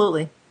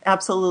 Absolutely.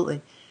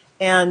 Absolutely.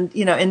 And,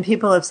 and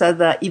people have said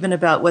that even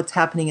about what's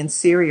happening in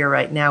Syria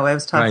right now. I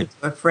was talking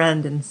to a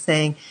friend and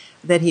saying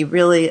that he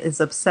really is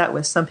upset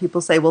with. Some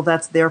people say, well,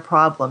 that's their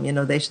problem.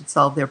 They should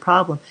solve their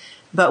problem.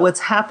 But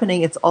what's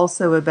happening, it's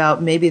also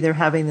about maybe they're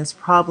having this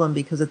problem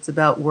because it's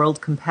about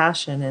world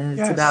compassion, and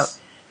it's about,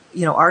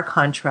 our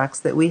contracts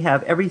that we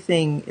have.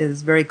 Everything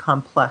is very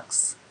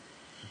complex.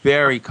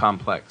 Very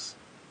complex.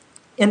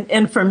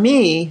 And for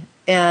me,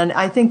 and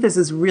I think this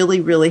is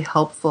really, really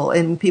helpful.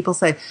 And people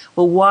say,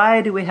 well,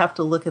 why do we have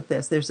to look at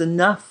this? There's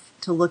enough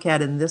to look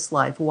at in this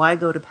life. Why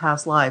go to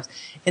past lives?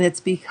 And it's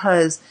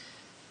because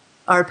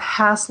our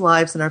past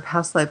lives and our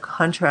past life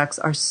contracts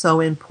are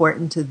so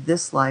important to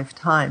this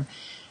lifetime.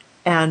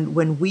 And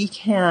when we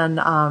can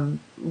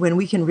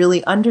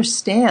really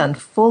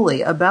understand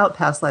fully about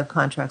past life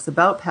contracts,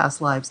 about past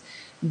lives,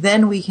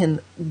 then we can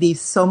be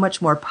so much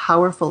more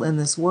powerful in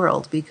this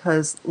world.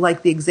 Because,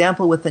 like the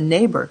example with the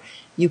neighbor,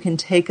 you can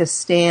take a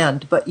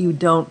stand, but you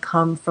don't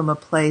come from a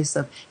place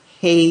of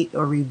hate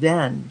or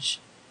revenge.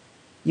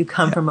 You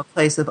come from a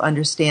place of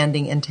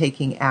understanding and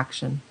taking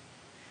action.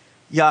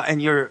 Yeah,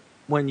 and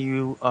when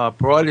you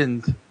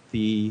broadened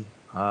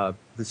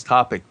this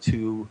topic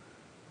to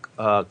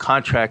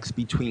contracts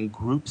between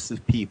groups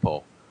of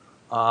people,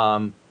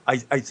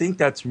 I think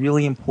that's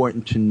really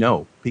important to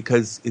know,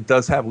 because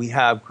we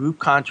have group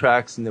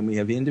contracts and then we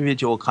have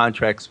individual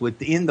contracts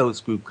within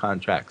those group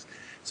contracts.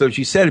 So as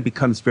you said, it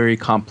becomes very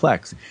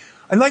complex.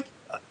 I'd like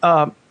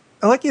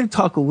you to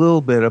talk a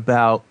little bit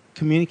about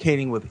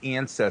communicating with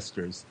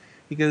ancestors,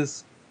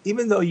 because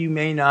even though you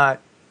may not,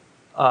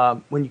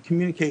 when you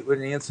communicate with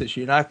an ancestor,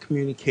 you're not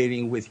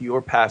communicating with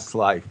your past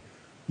life.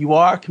 You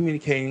are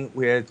communicating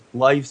with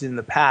lives in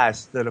the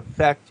past that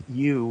affect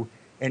you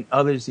and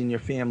others in your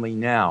family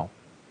now.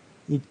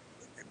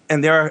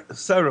 And there are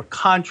sort of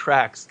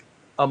contracts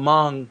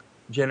among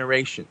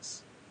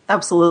generations.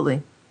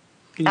 Absolutely.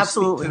 Can you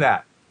speak to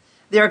that?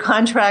 There are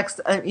contracts,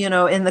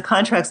 in the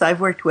contracts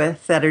I've worked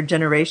with that are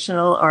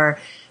generational, are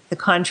the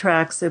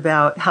contracts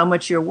about how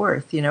much you're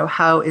worth.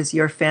 How is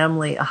your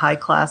family a high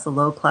class, a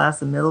low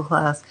class, a middle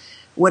class?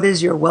 What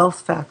is your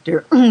wealth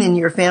factor in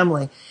your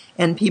family?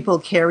 And people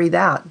carry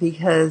that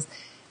because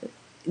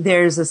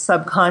there's a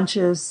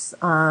subconscious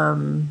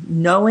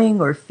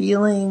knowing or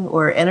feeling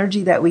or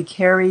energy that we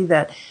carry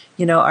that,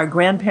 our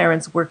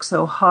grandparents work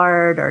so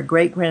hard, our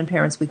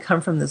great-grandparents, we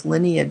come from this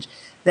lineage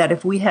that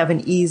if we have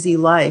an easy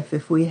life,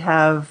 if we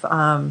have,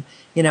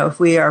 if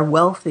we are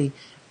wealthy,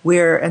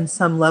 we're in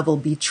some level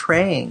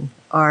betraying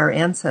our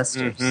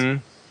ancestors.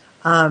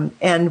 Mm-hmm.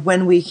 And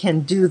when we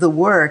can do the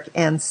work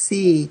and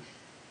see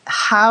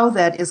how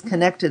that is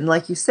connected, and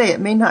like you say, it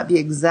may not be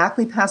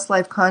exactly past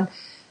life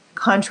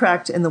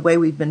contract in the way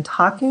we've been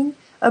talking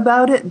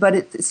about it, but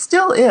it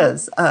still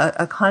is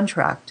a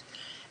contract.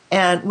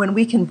 And when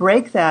we can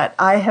break that,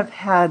 I have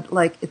had,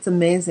 it's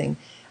amazing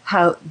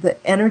how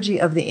the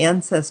energy of the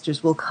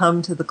ancestors will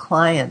come to the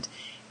client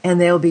and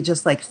they'll be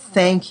just like,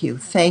 thank you,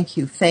 thank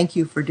you, thank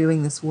you for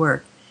doing this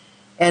work.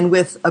 And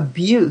with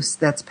abuse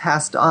that's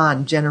passed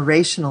on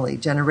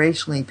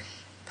generationally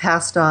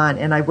passed on,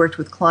 and I've worked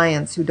with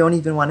clients who don't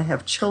even want to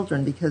have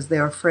children because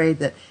they're afraid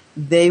that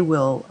they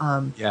will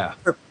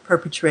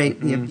perpetrate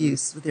the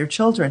abuse with their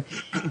children.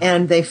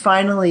 And they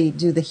finally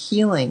do the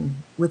healing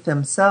with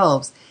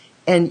themselves.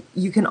 And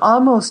you can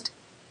almost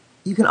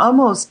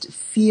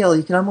feel,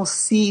 you can almost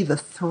see the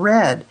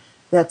thread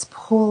that's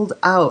pulled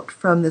out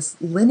from this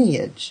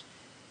lineage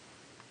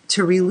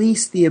to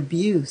release the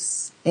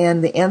abuse.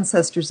 And the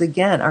ancestors,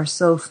 again, are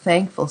so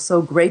thankful,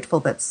 so grateful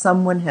that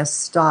someone has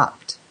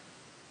stopped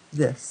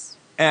this.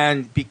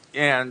 And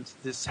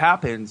this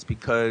happens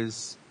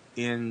because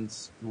in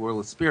the world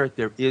of spirit,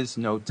 there is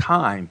no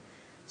time.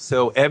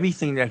 So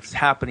everything that's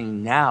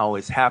happening now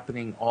is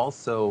happening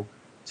also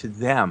to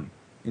them.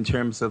 in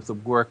terms of the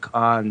work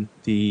on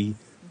the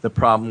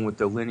problem with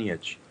the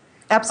lineage.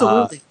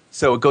 Absolutely.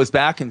 So it goes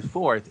back and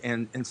forth.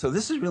 And so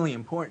this is really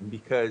important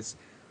because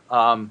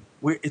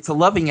it's a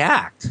loving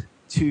act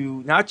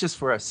to not just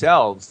for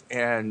ourselves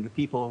and the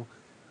people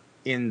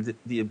in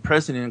the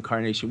present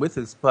incarnation with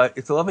us, but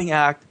it's a loving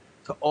act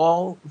to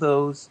all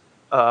those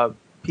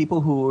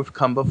people who have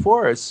come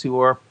before us, who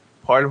are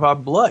part of our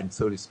blood,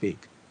 so to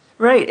speak.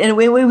 Right, and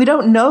we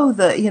don't know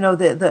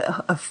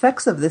the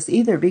effects of this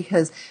either,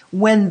 because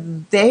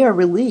when they are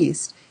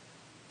released,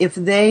 if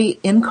they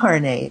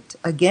incarnate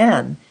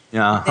again,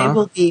 they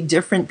will be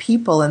different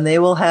people, and they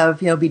will have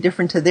be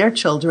different to their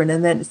children,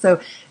 and then so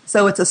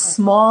it's a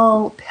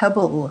small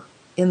pebble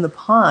in the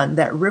pond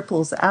that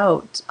ripples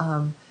out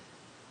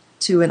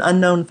to an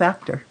unknown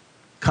factor.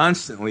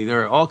 Constantly,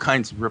 there are all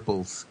kinds of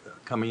ripples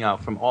coming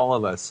out from all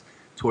of us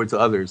towards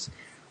others.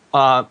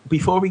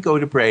 Before we go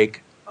to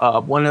break,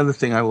 one other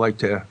thing I would like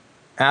to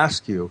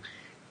ask you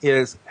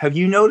is, have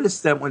you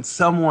noticed that when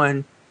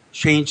someone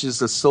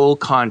changes a soul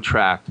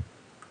contract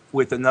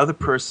with another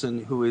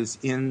person who is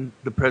in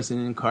the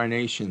present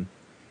incarnation,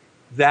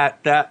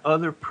 that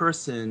other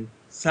person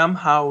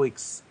somehow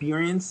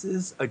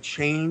experiences a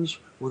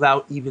change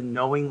without even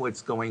knowing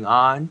what's going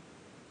on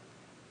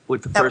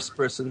with the first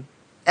person?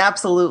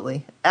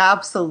 Absolutely.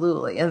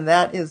 Absolutely. And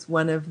that is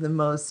one of the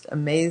most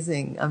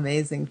amazing,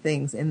 amazing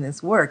things in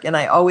this work. And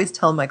I always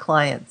tell my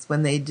clients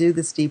when they do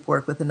this deep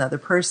work with another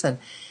person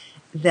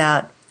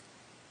that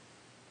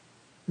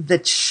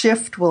the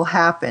shift will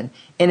happen.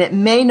 And it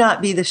may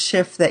not be the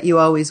shift that you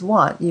always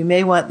want. You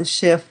may want the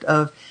shift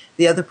of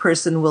the other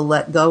person will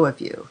let go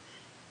of you.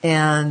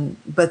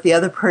 But the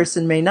other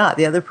person may not.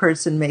 The other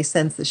person may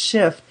sense the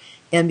shift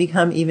and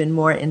become even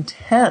more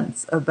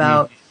intense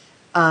about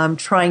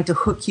trying to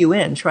hook you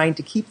in, trying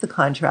to keep the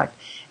contract.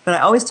 But I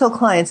always tell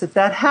clients, if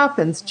that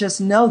happens, just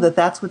know that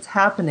that's what's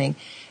happening.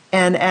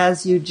 And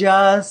as you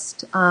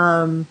just,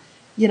 imagine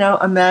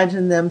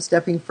them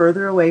stepping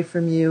further away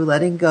from you,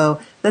 letting go,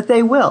 that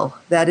they will,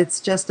 that it's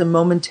just a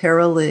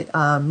momentarily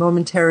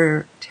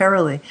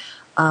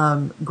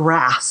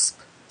grasp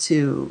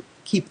to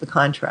keep the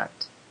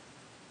contract.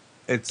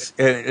 It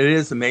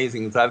is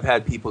amazing, because I've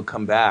had people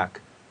come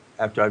back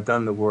after I've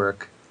done the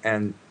work,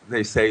 and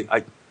they say,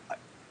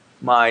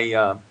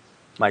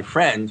 my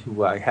friend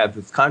who I have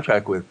this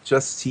contract with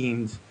just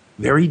seemed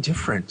very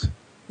different.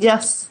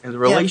 Yes. And the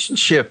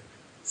relationship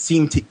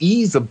seemed to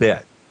ease a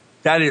bit.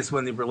 That is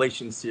when the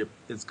relationship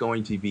is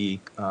going to be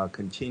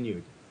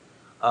continued.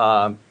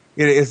 It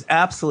is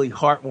absolutely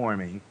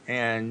heartwarming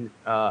and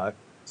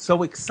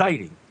so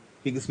exciting,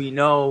 because we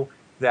know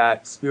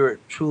that Spirit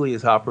truly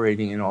is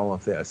operating in all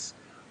of this.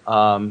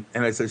 And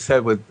as I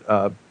said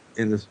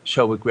in the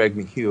show with Greg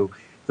McHugh,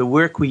 the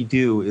work we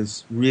do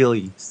is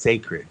really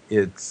sacred.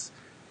 It's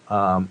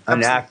an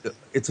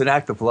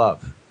act of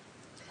love.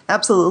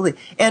 Absolutely.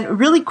 And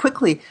really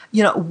quickly,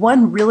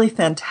 one really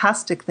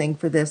fantastic thing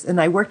for this,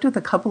 and I worked with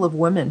a couple of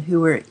women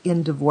who were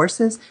in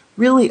divorces,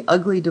 really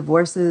ugly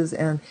divorces,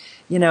 and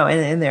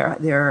and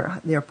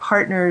their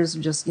partners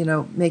just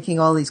making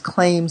all these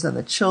claims on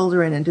the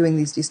children and doing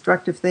these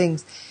destructive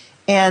things,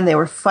 and they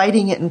were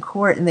fighting it in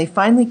court, and they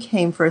finally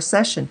came for a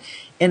session,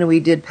 and we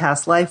did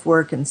past life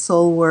work and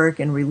soul work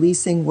and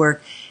releasing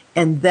work,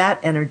 and that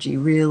energy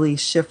really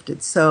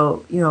shifted.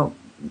 So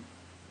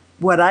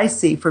what I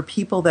see for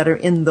people that are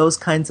in those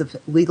kinds of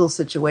legal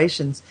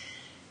situations,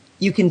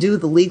 you can do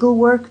the legal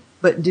work,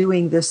 but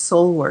doing this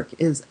soul work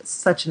is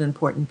such an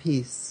important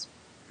piece.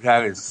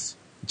 That is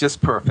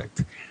just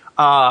perfect.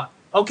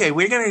 Okay,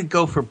 we're going to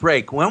go for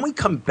break. When we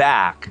come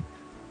back,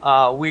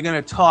 we're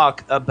going to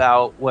talk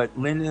about what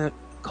Linda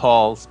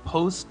calls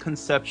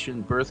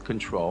post-conception birth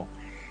control.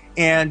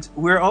 And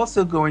we're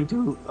also going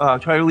to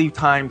try to leave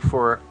time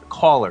for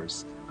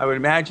callers. I would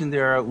imagine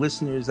there are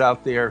listeners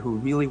out there who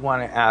really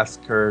want to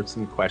ask her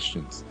some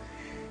questions.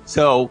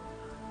 So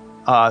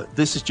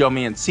this is Joe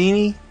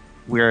Mancini,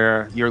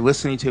 where you're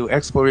listening to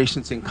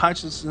Explorations in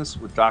Consciousness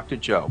with Dr.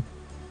 Joe.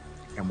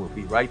 And we'll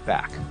be right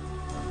back.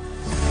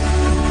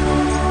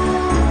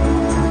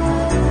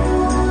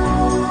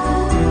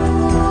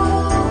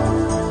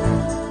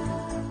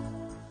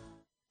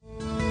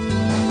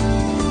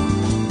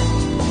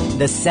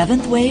 The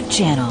Seventh Wave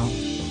Channel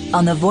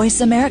on the Voice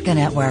America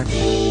Network.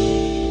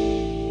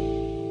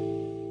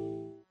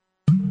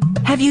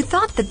 Have you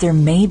thought that there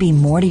may be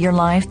more to your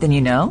life than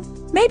you know?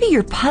 Maybe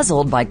you're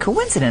puzzled by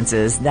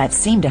coincidences that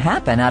seem to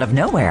happen out of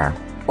nowhere.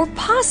 Or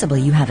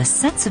possibly you have a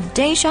sense of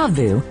déjà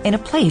vu in a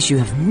place you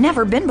have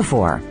never been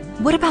before.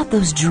 What about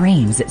those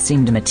dreams that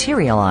seem to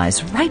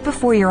materialize right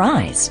before your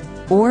eyes?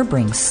 Or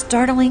bring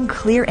startling,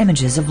 clear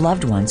images of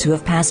loved ones who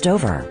have passed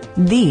over?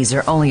 These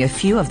are only a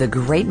few of the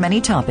great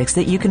many topics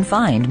that you can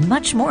find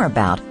much more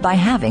about by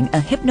having a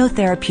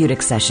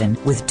hypnotherapeutic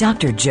session with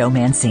Dr. Joe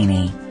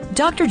Mancini.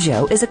 Dr.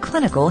 Joe is a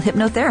clinical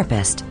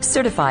hypnotherapist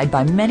certified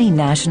by many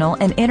national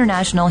and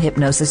international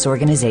hypnosis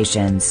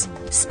organizations,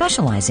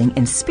 specializing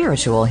in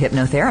spiritual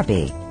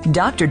hypnotherapy.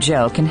 Dr.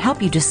 Joe can help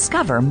you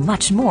discover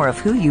much more of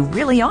who you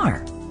really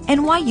are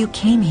and why you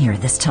came here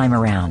this time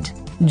around.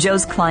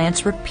 Joe's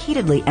clients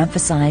repeatedly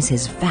emphasize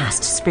his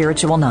vast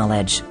spiritual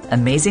knowledge,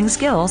 amazing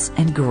skills,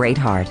 and great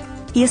heart.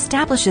 He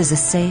establishes a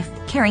safe,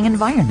 caring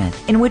environment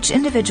in which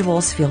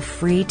individuals feel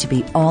free to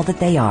be all that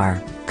they are.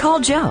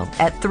 Call Joe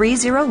at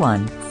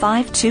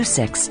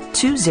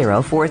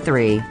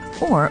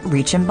 301-526-2043 or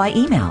reach him by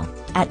email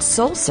at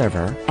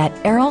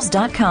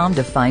soulserver@arrows.com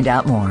to find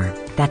out more.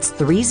 That's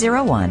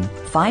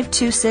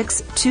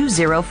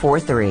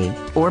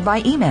 301-526-2043 or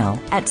by email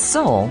at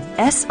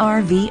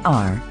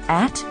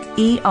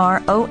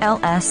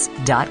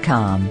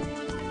soulservr@erols.com.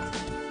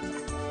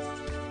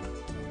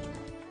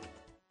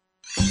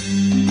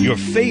 Your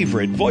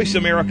favorite Voice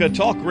America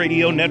Talk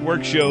Radio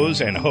Network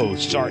shows and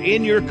hosts are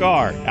in your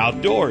car,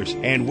 outdoors,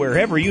 and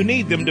wherever you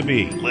need them to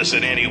be.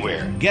 Listen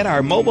anywhere. Get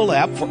our mobile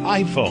app for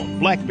iPhone,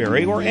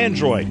 BlackBerry, or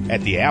Android at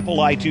the Apple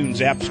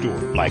iTunes App Store,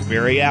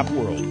 BlackBerry App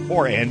World,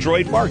 or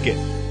Android Market.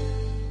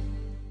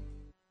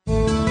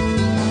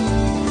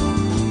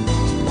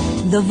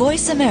 The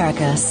Voice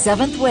America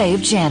Seventh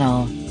Wave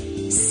Channel.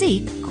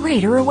 Seek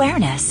greater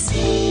awareness.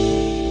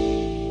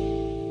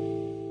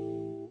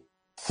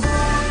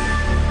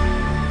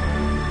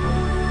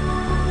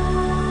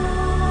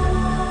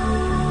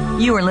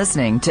 You are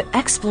listening to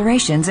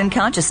Explorations in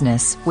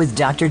Consciousness with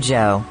Dr.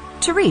 Joe.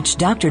 To reach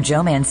Dr.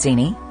 Joe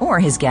Mancini or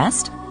his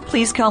guest,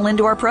 please call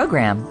into our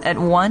program at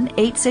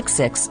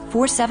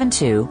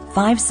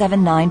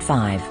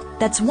 1-866-472-5795.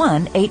 That's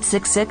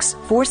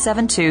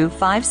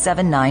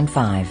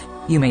 1-866-472-5795.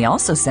 You may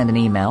also send an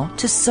email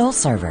to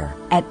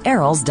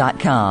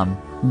soulserver@erols.com.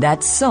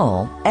 That's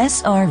soul,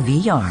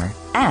 S-R-V-R,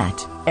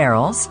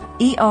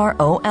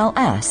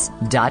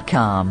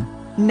 @erols.com.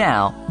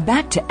 Now,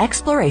 back to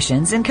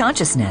Explorations in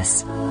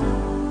Consciousness.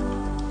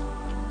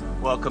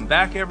 Welcome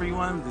back,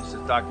 everyone. This is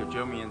Dr.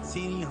 Joe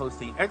Mancini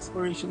hosting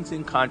Explorations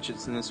in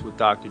Consciousness with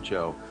Dr.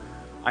 Joe.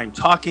 I'm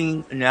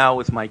talking now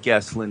with my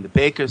guest, Linda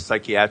Baker,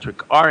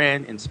 psychiatric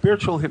RN and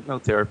spiritual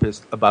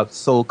hypnotherapist, about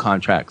soul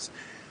contracts.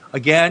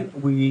 Again,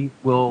 we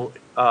will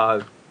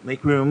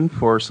make room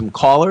for some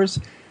callers.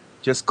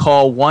 Just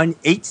call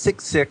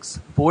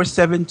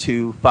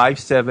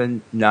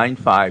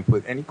 1-866-472-5795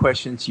 with any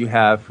questions you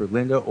have for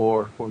Linda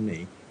or for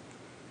me,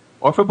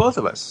 or for both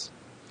of us.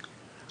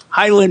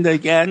 Hi, Linda,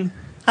 again.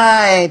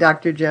 Hi,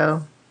 Dr.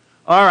 Joe.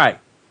 All right.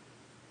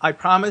 I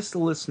promised the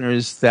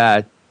listeners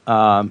that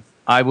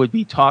I would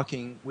be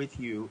talking with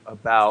you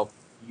about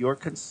your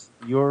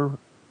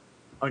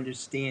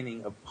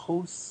understanding of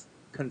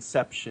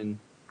post-conception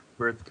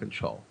birth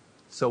control.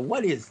 So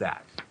what is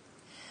that?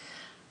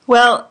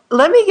 Well,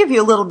 let me give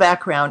you a little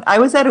background. I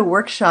was at a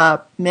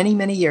workshop many,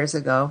 many years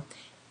ago,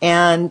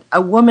 and a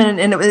woman,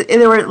 and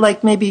there were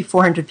like maybe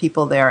 400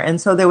 people there,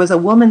 and so there was a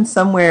woman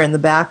somewhere in the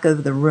back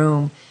of the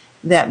room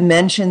that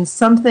mentioned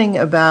something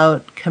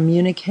about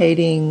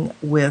communicating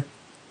with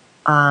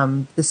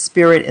the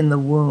spirit in the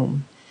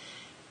womb.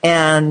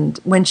 And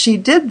when she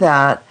did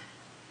that,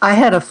 I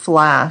had a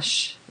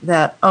flash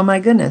that, oh my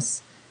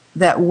goodness,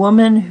 that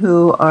women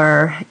who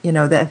are,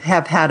 that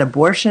have had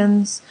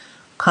abortions,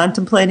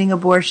 contemplating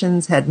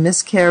abortions, had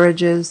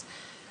miscarriages,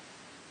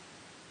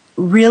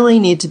 really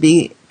need to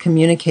be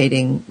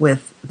communicating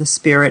with the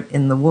spirit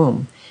in the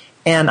womb.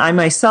 And I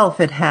myself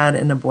had had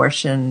an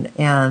abortion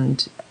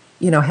and,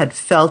 had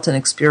felt and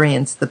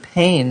experienced the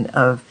pain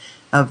of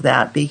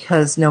that,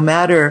 because no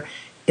matter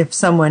if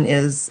someone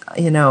is,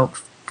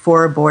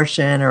 for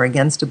abortion or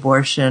against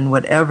abortion,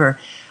 whatever,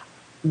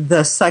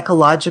 the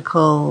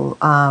psychological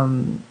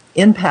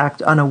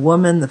impact on a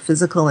woman, the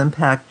physical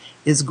impact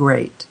is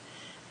great.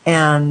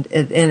 And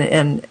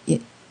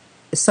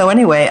so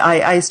anyway,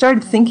 I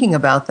started thinking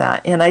about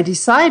that, and I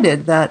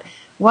decided that,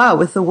 wow,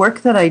 with the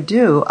work that I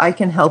do, I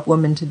can help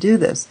women to do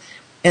this.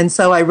 And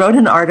so I wrote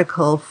an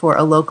article for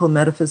a local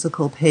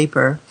metaphysical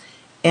paper,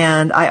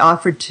 and I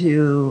offered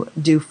to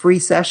do free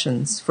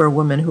sessions for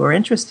women who are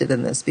interested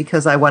in this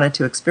because I wanted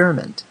to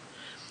experiment.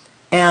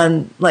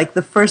 And like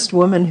the first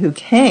woman who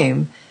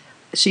came,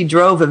 she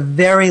drove a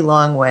very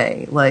long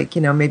way,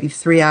 maybe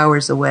 3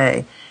 hours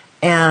away.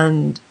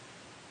 And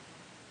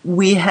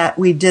we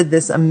did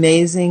this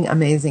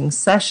amazing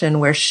session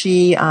where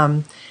she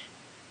had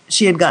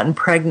gotten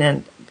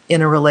pregnant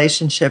in a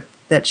relationship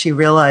that she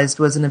realized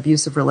was an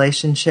abusive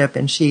relationship,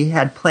 and she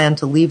had planned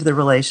to leave the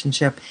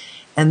relationship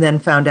and then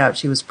found out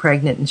she was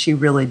pregnant, and she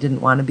really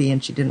didn't want to be,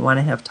 and she didn't want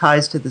to have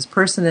ties to this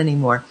person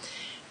anymore.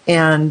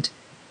 And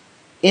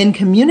in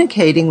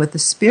communicating with the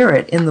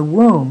spirit in the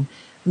womb,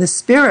 the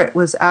spirit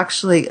was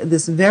actually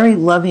this very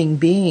loving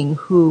being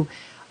who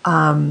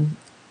could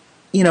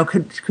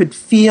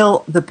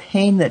feel the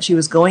pain that she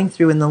was going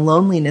through and the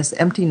loneliness,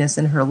 emptiness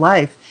in her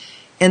life.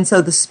 And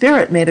so the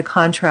spirit made a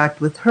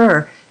contract with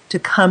her to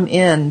come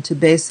in to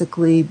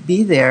basically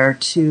be there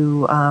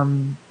to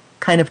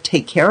kind of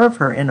take care of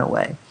her in a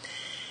way.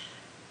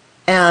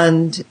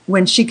 And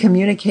when she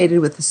communicated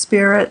with the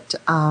spirit,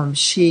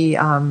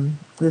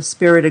 the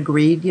spirit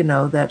agreed,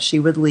 that she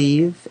would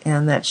leave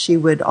and that she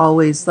would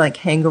always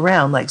hang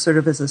around, sort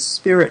of as a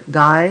spirit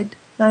guide,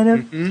 kind of.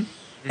 Mm-hmm.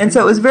 And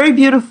so it was very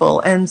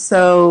beautiful. And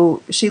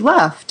so she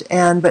left,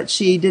 but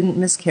she didn't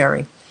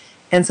miscarry.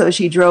 And so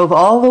she drove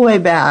all the way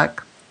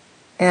back.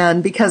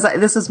 And because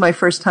this is my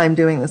first time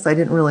doing this, I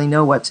didn't really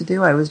know what to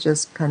do. I was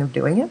just kind of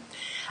doing it.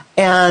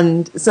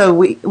 And so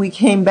we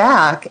came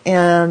back,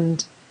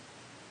 and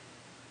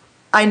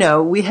I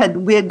know we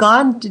had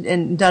gone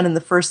and done in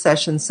the first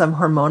session some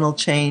hormonal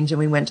change, and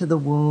we went to the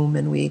womb,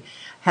 and we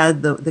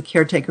had the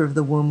caretaker of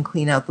the womb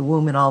clean out the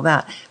womb and all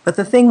that. But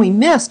the thing we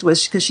missed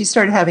was because she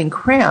started having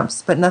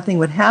cramps, but nothing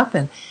would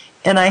happen.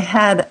 And I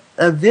had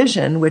a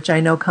vision, which I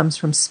know comes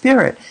from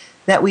spirit,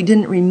 that we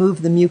didn't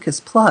remove the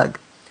mucus plug.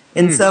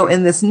 And so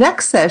in this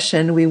next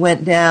session, we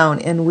went down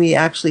and we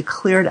actually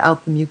cleared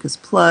out the mucus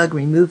plug,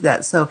 removed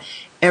that so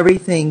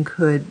everything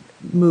could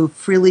move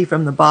freely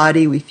from the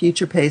body. We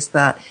future paced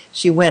that.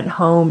 She went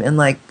home, and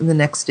like the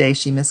next day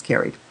she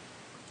miscarried.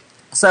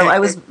 So I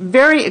was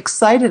very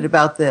excited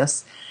about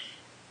this,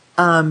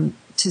 to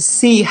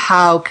see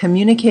how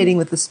communicating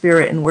with the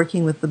spirit and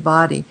working with the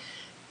body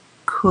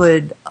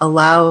could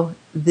allow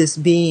this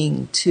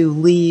being to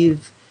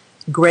leave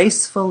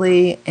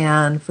gracefully,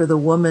 and for the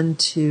woman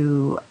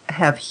to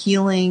have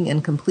healing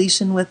and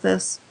completion with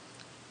this.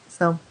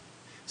 So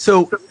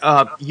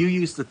you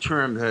used the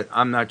term that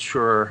I'm not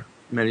sure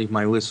many of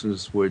my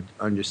listeners would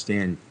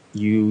understand.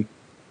 You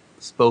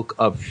spoke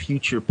of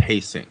future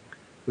pacing.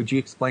 Would you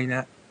explain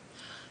that?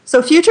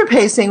 So future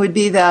pacing would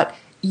be that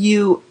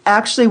you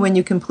actually, when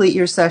you complete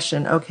your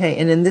session, okay,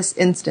 and in this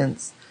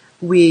instance,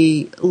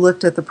 we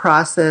looked at the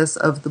process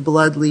of the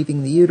blood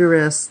leaving the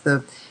uterus,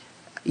 the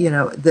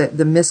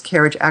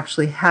miscarriage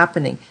actually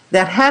happening.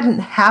 That hadn't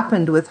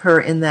happened with her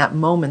in that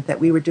moment that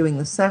we were doing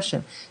the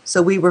session.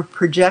 So we were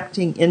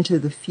projecting into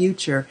the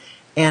future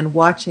and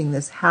watching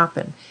this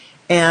happen.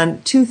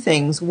 And two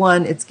things.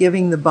 One, it's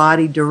giving the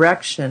body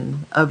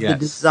direction of the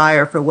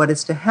desire for what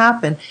is to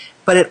happen,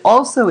 but it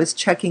also is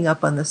checking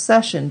up on the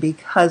session,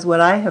 because what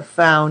I have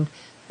found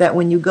that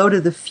when you go to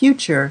the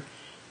future,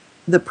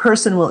 the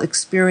person will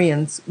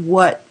experience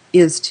what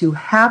is to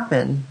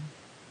happen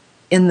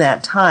in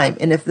that time.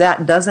 And if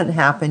that doesn't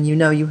happen, you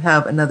know you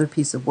have another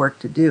piece of work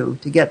to do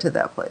to get to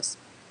that place.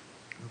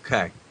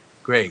 Okay,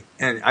 great.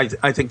 And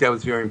I think that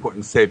was very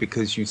important to say,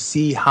 because you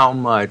see how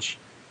much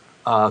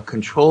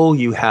control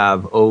you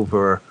have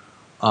over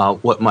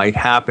what might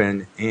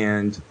happen,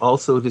 and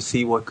also to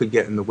see what could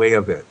get in the way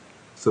of it.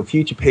 So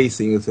future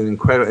pacing is an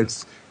incredible,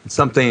 it's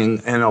something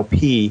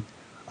NLP,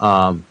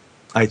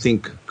 I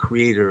think,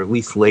 created, or at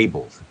least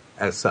labeled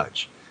as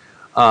such.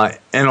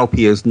 NLP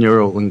is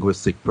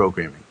neuro-linguistic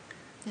programming.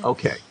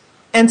 Okay.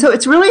 And so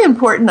it's really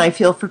important, I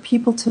feel, for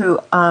people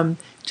to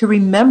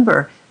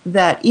remember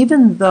that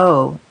even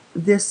though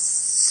this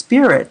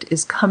spirit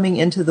is coming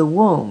into the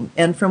womb,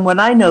 and from what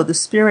I know, the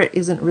spirit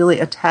isn't really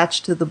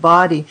attached to the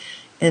body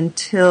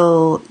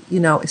until,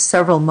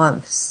 several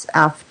months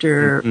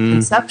after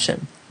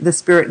conception. The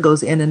spirit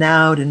goes in and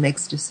out and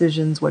makes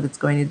decisions what it's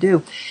going to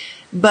do.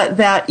 But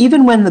that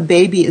even when the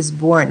baby is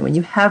born, when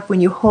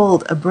you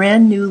hold a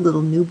brand new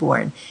little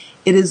newborn,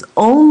 it is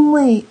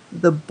only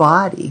the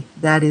body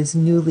that is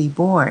newly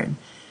born.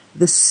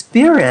 The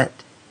spirit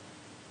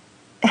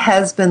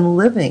has been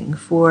living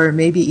for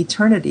maybe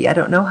eternity. I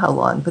don't know how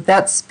long, but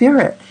that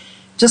spirit,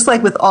 just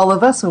like with all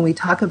of us when we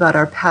talk about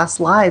our past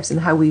lives and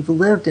how we've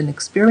lived and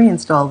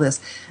experienced all this,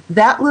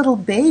 that little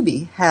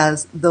baby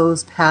has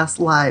those past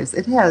lives.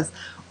 It has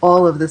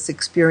all of this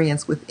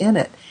experience within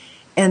it.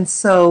 And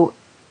so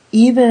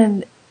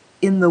even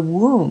in the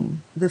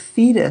womb, the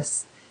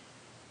fetus,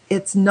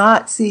 it's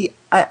not,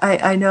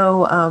 I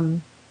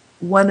know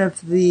one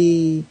of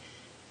the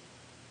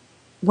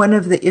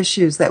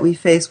issues that we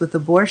face with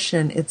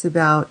abortion, it's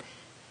about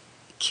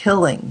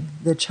killing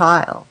the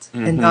child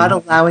and not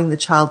allowing the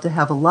child to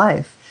have a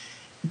life.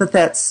 But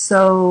that's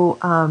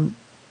so,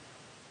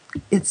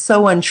 it's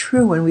so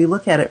untrue when we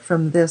look at it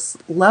from this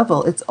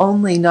level. It's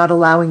only not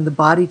allowing the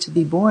body to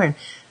be born.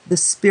 The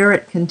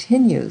spirit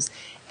continues.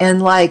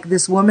 And like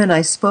this woman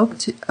I spoke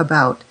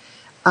about,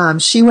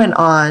 she went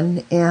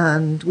on,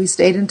 and we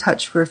stayed in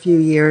touch for a few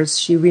years.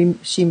 She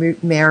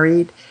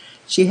married.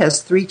 She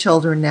has 3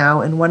 children now,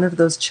 and one of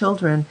those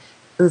children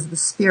was the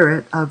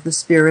spirit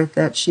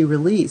that she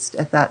released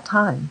at that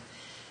time.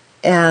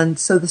 And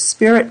so the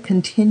spirit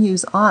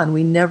continues on.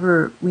 We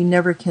never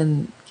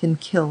can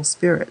kill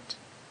spirit.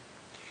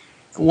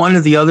 One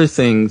of the other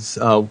things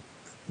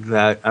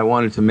that I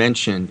wanted to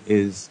mention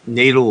is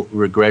natal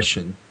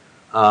regression,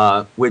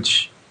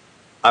 which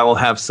I will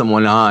have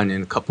someone on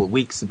in a couple of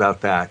weeks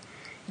about that.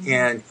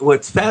 And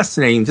what's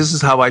fascinating, this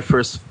is how I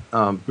first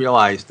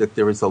realized that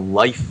there was a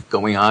life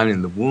going on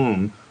in the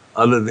womb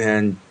other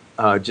than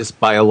just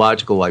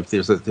biological life.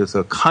 There's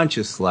a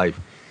conscious life.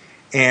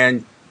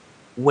 And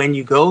when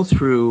you go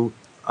through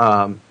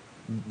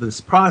this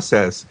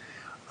process,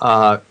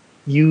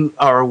 you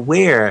are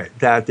aware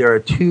that there are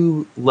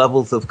 2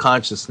 levels of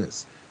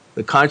consciousness.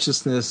 The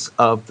consciousness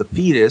of the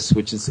fetus,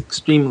 which is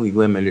extremely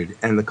limited,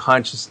 and the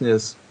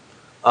consciousness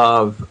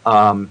of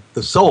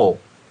the soul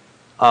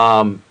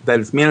that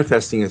is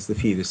manifesting as the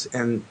fetus.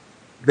 And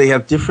they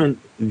have different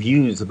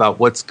views about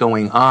what's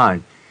going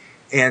on.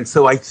 And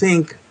so I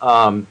think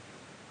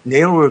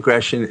natal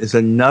regression is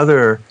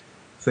another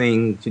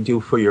thing to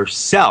do for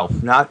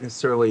yourself, not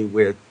necessarily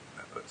with,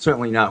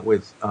 certainly not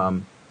with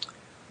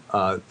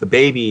the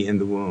baby in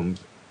the womb,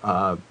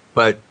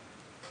 but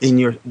in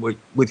your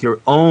with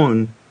your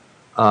own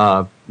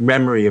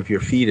memory of your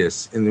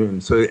fetus in the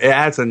womb. So it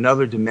adds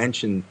another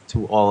dimension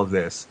to all of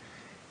this.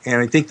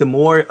 And I think the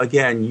more,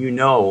 again, you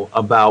know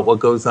about what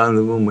goes on in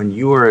the womb when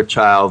you were a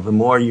child, the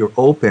more you're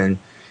open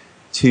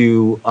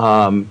to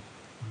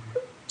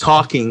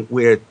talking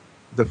with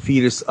the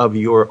fetus of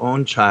your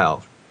own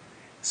child.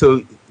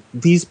 So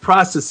these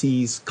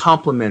processes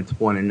complement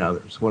one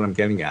another is what I'm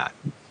getting at.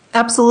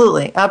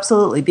 Absolutely,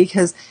 absolutely,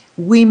 because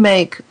we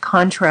make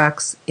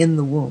contracts in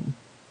the womb.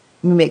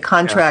 We make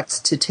contracts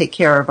to take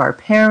care of our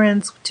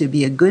parents, to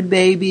be a good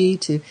baby,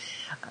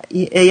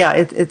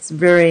 it's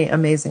very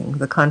amazing,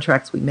 the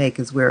contracts we make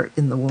as we're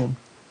in the womb.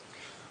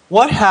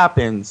 What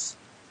happens,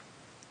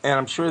 and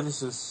I'm sure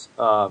this has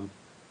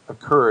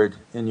occurred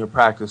in your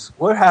practice,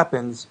 what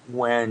happens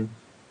when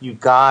you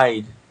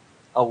guide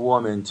a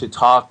woman to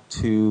talk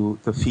to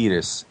the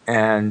fetus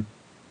and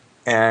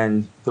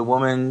the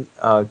woman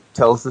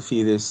tells the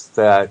fetus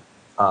that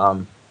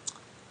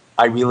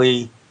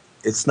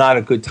it's not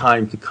a good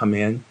time to come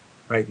in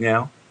right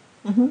now.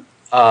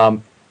 Mm-hmm.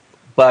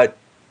 But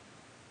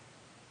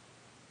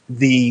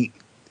the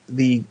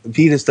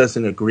fetus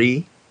doesn't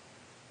agree.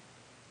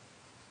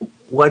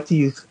 What do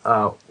you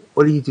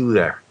do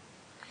there?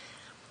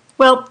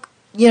 Well,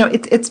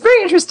 it's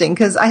very interesting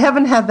because I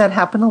haven't had that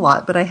happen a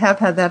lot, but I have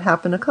had that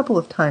happen a couple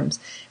of times.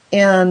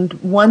 And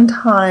one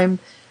time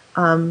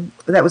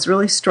that was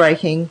really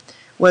striking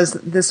was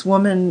this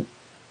woman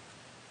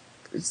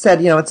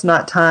said, it's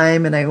not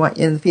time, and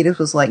the fetus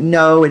was like,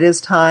 no, it is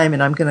time,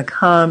 and I'm going to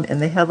come,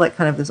 and they had like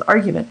kind of this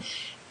argument.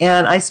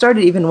 And I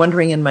started even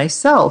wondering in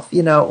myself,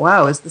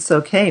 wow, is this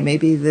okay?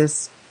 Maybe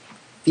this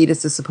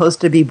fetus is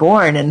supposed to be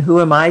born, and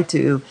who am I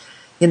to,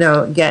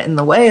 get in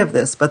the way of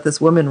this? But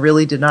this woman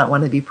really did not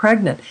want to be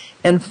pregnant.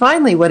 And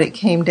finally, what it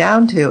came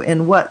down to,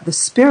 and what the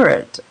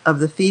spirit of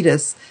the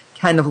fetus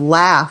kind of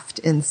laughed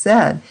and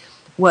said,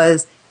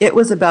 was it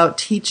was about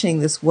teaching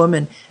this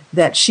woman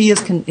that she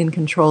is in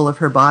control of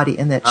her body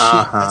and that she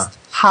has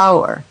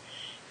power,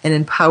 and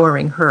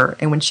empowering her.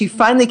 And when she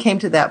finally came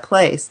to that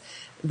place,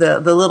 the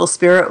little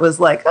spirit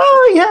was like,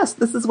 oh, yes,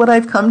 this is what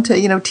I've come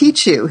to,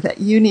 teach you, that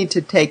you need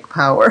to take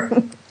power.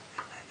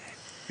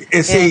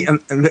 And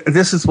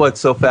this is what's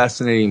so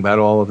fascinating about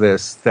all of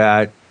this,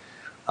 that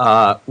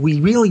we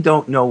really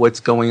don't know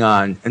what's going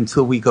on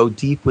until we go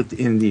deep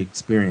within the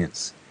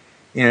experience.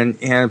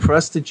 And for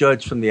us to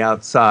judge from the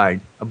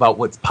outside about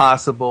what's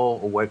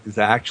possible or what is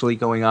actually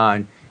going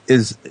on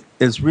is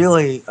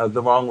really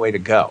the wrong way to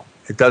go.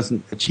 It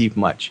doesn't achieve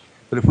much.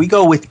 But if we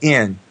go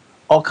within,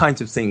 all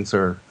kinds of things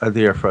are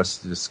there for us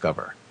to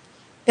discover.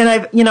 And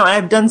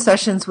I've done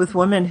sessions with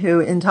women who,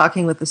 in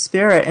talking with the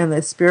spirit, and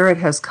the spirit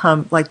has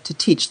come like to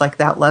teach like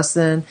that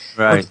lesson,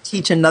 right, or to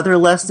teach another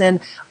lesson.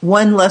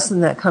 One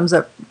lesson that comes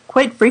up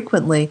quite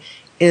frequently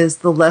is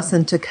the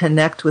lesson to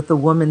connect with the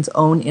woman's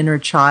own inner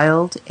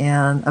child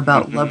and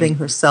about loving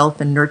herself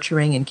and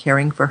nurturing and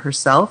caring for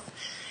herself.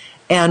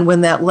 And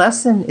when that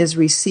lesson is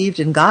received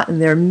and gotten,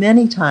 there are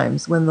many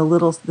times when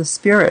the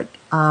spirit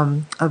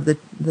of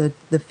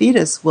the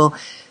fetus will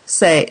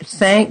say,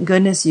 thank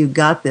goodness you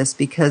got this,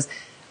 because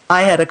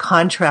I had a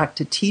contract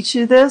to teach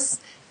you this,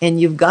 and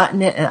you've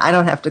gotten it, and I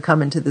don't have to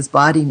come into this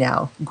body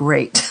now.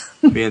 Great.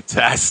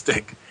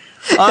 Fantastic.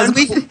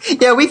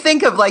 We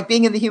think of like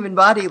being in the human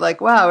body,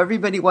 like, wow,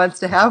 everybody wants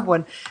to have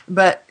one.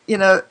 But,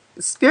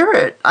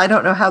 spirit, I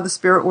don't know how the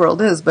spirit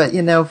world is, but,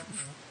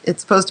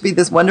 it's supposed to be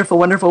this wonderful,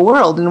 wonderful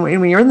world. And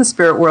when you're in the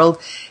spirit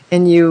world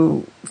and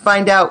you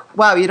find out,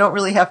 wow, you don't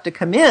really have to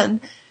come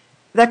in,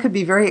 that could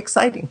be very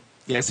exciting.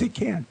 Yes, it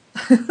can.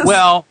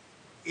 Well,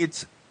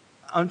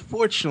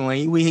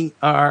 unfortunately, we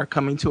are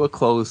coming to a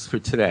close for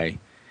today.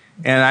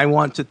 And I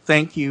want to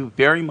thank you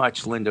very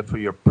much, Linda, for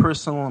your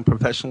personal and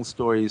professional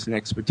stories and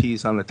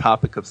expertise on the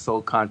topic of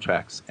soul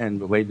contracts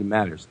and related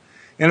matters.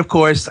 And of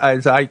course,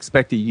 as I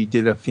expected, you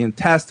did a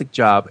fantastic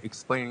job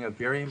explaining a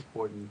very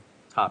important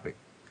topic.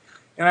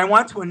 And I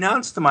want to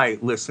announce to my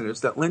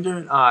listeners that Linda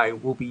and I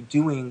will be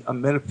doing a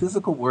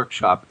metaphysical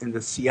workshop in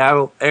the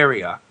Seattle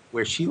area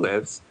where she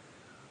lives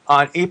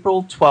on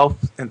April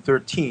 12th and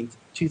 13th,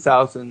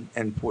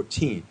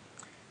 2014.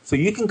 So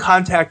you can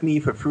contact me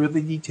for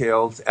further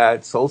details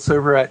at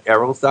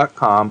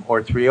soulserver@eros.com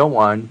or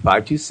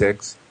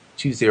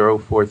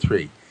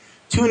 301-526-2043.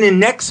 Tune in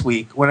next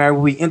week when I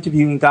will be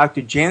interviewing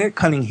Dr. Janet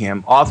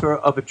Cunningham, author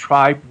of A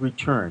Tribe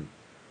Return.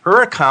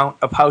 Her account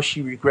of how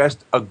she regressed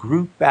a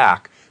group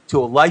back to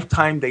a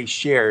lifetime they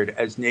shared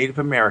as Native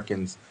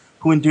Americans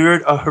who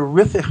endured a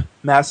horrific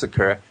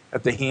massacre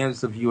at the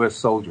hands of U.S.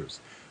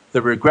 soldiers.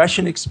 The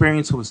regression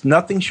experience was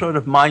nothing short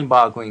of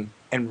mind-boggling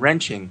and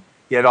wrenching,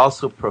 yet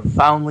also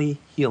profoundly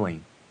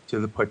healing to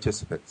the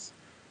participants.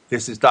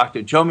 This is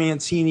Dr. Joe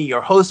Mancini,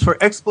 your host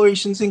for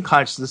Explorations in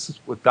Consciousness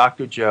with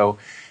Dr. Joe.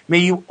 May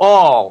you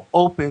all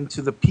open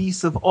to the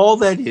peace of all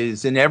that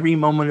is in every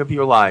moment of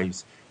your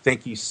lives.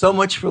 Thank you so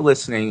much for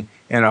listening,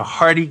 and a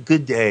hearty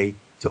good day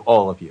to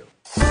all of you.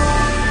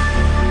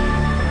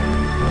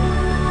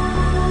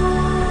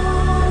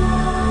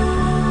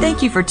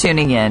 Thank you for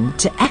tuning in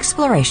to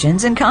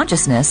Explorations in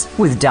Consciousness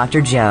with Dr.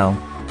 Joe.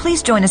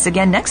 Please join us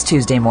again next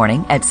Tuesday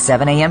morning at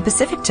 7 a.m.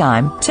 Pacific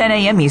Time, 10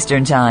 a.m.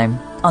 Eastern Time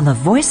on the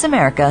Voice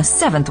America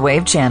 7th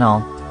Wave channel.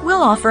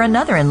 We'll offer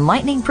another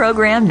enlightening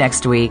program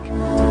next week.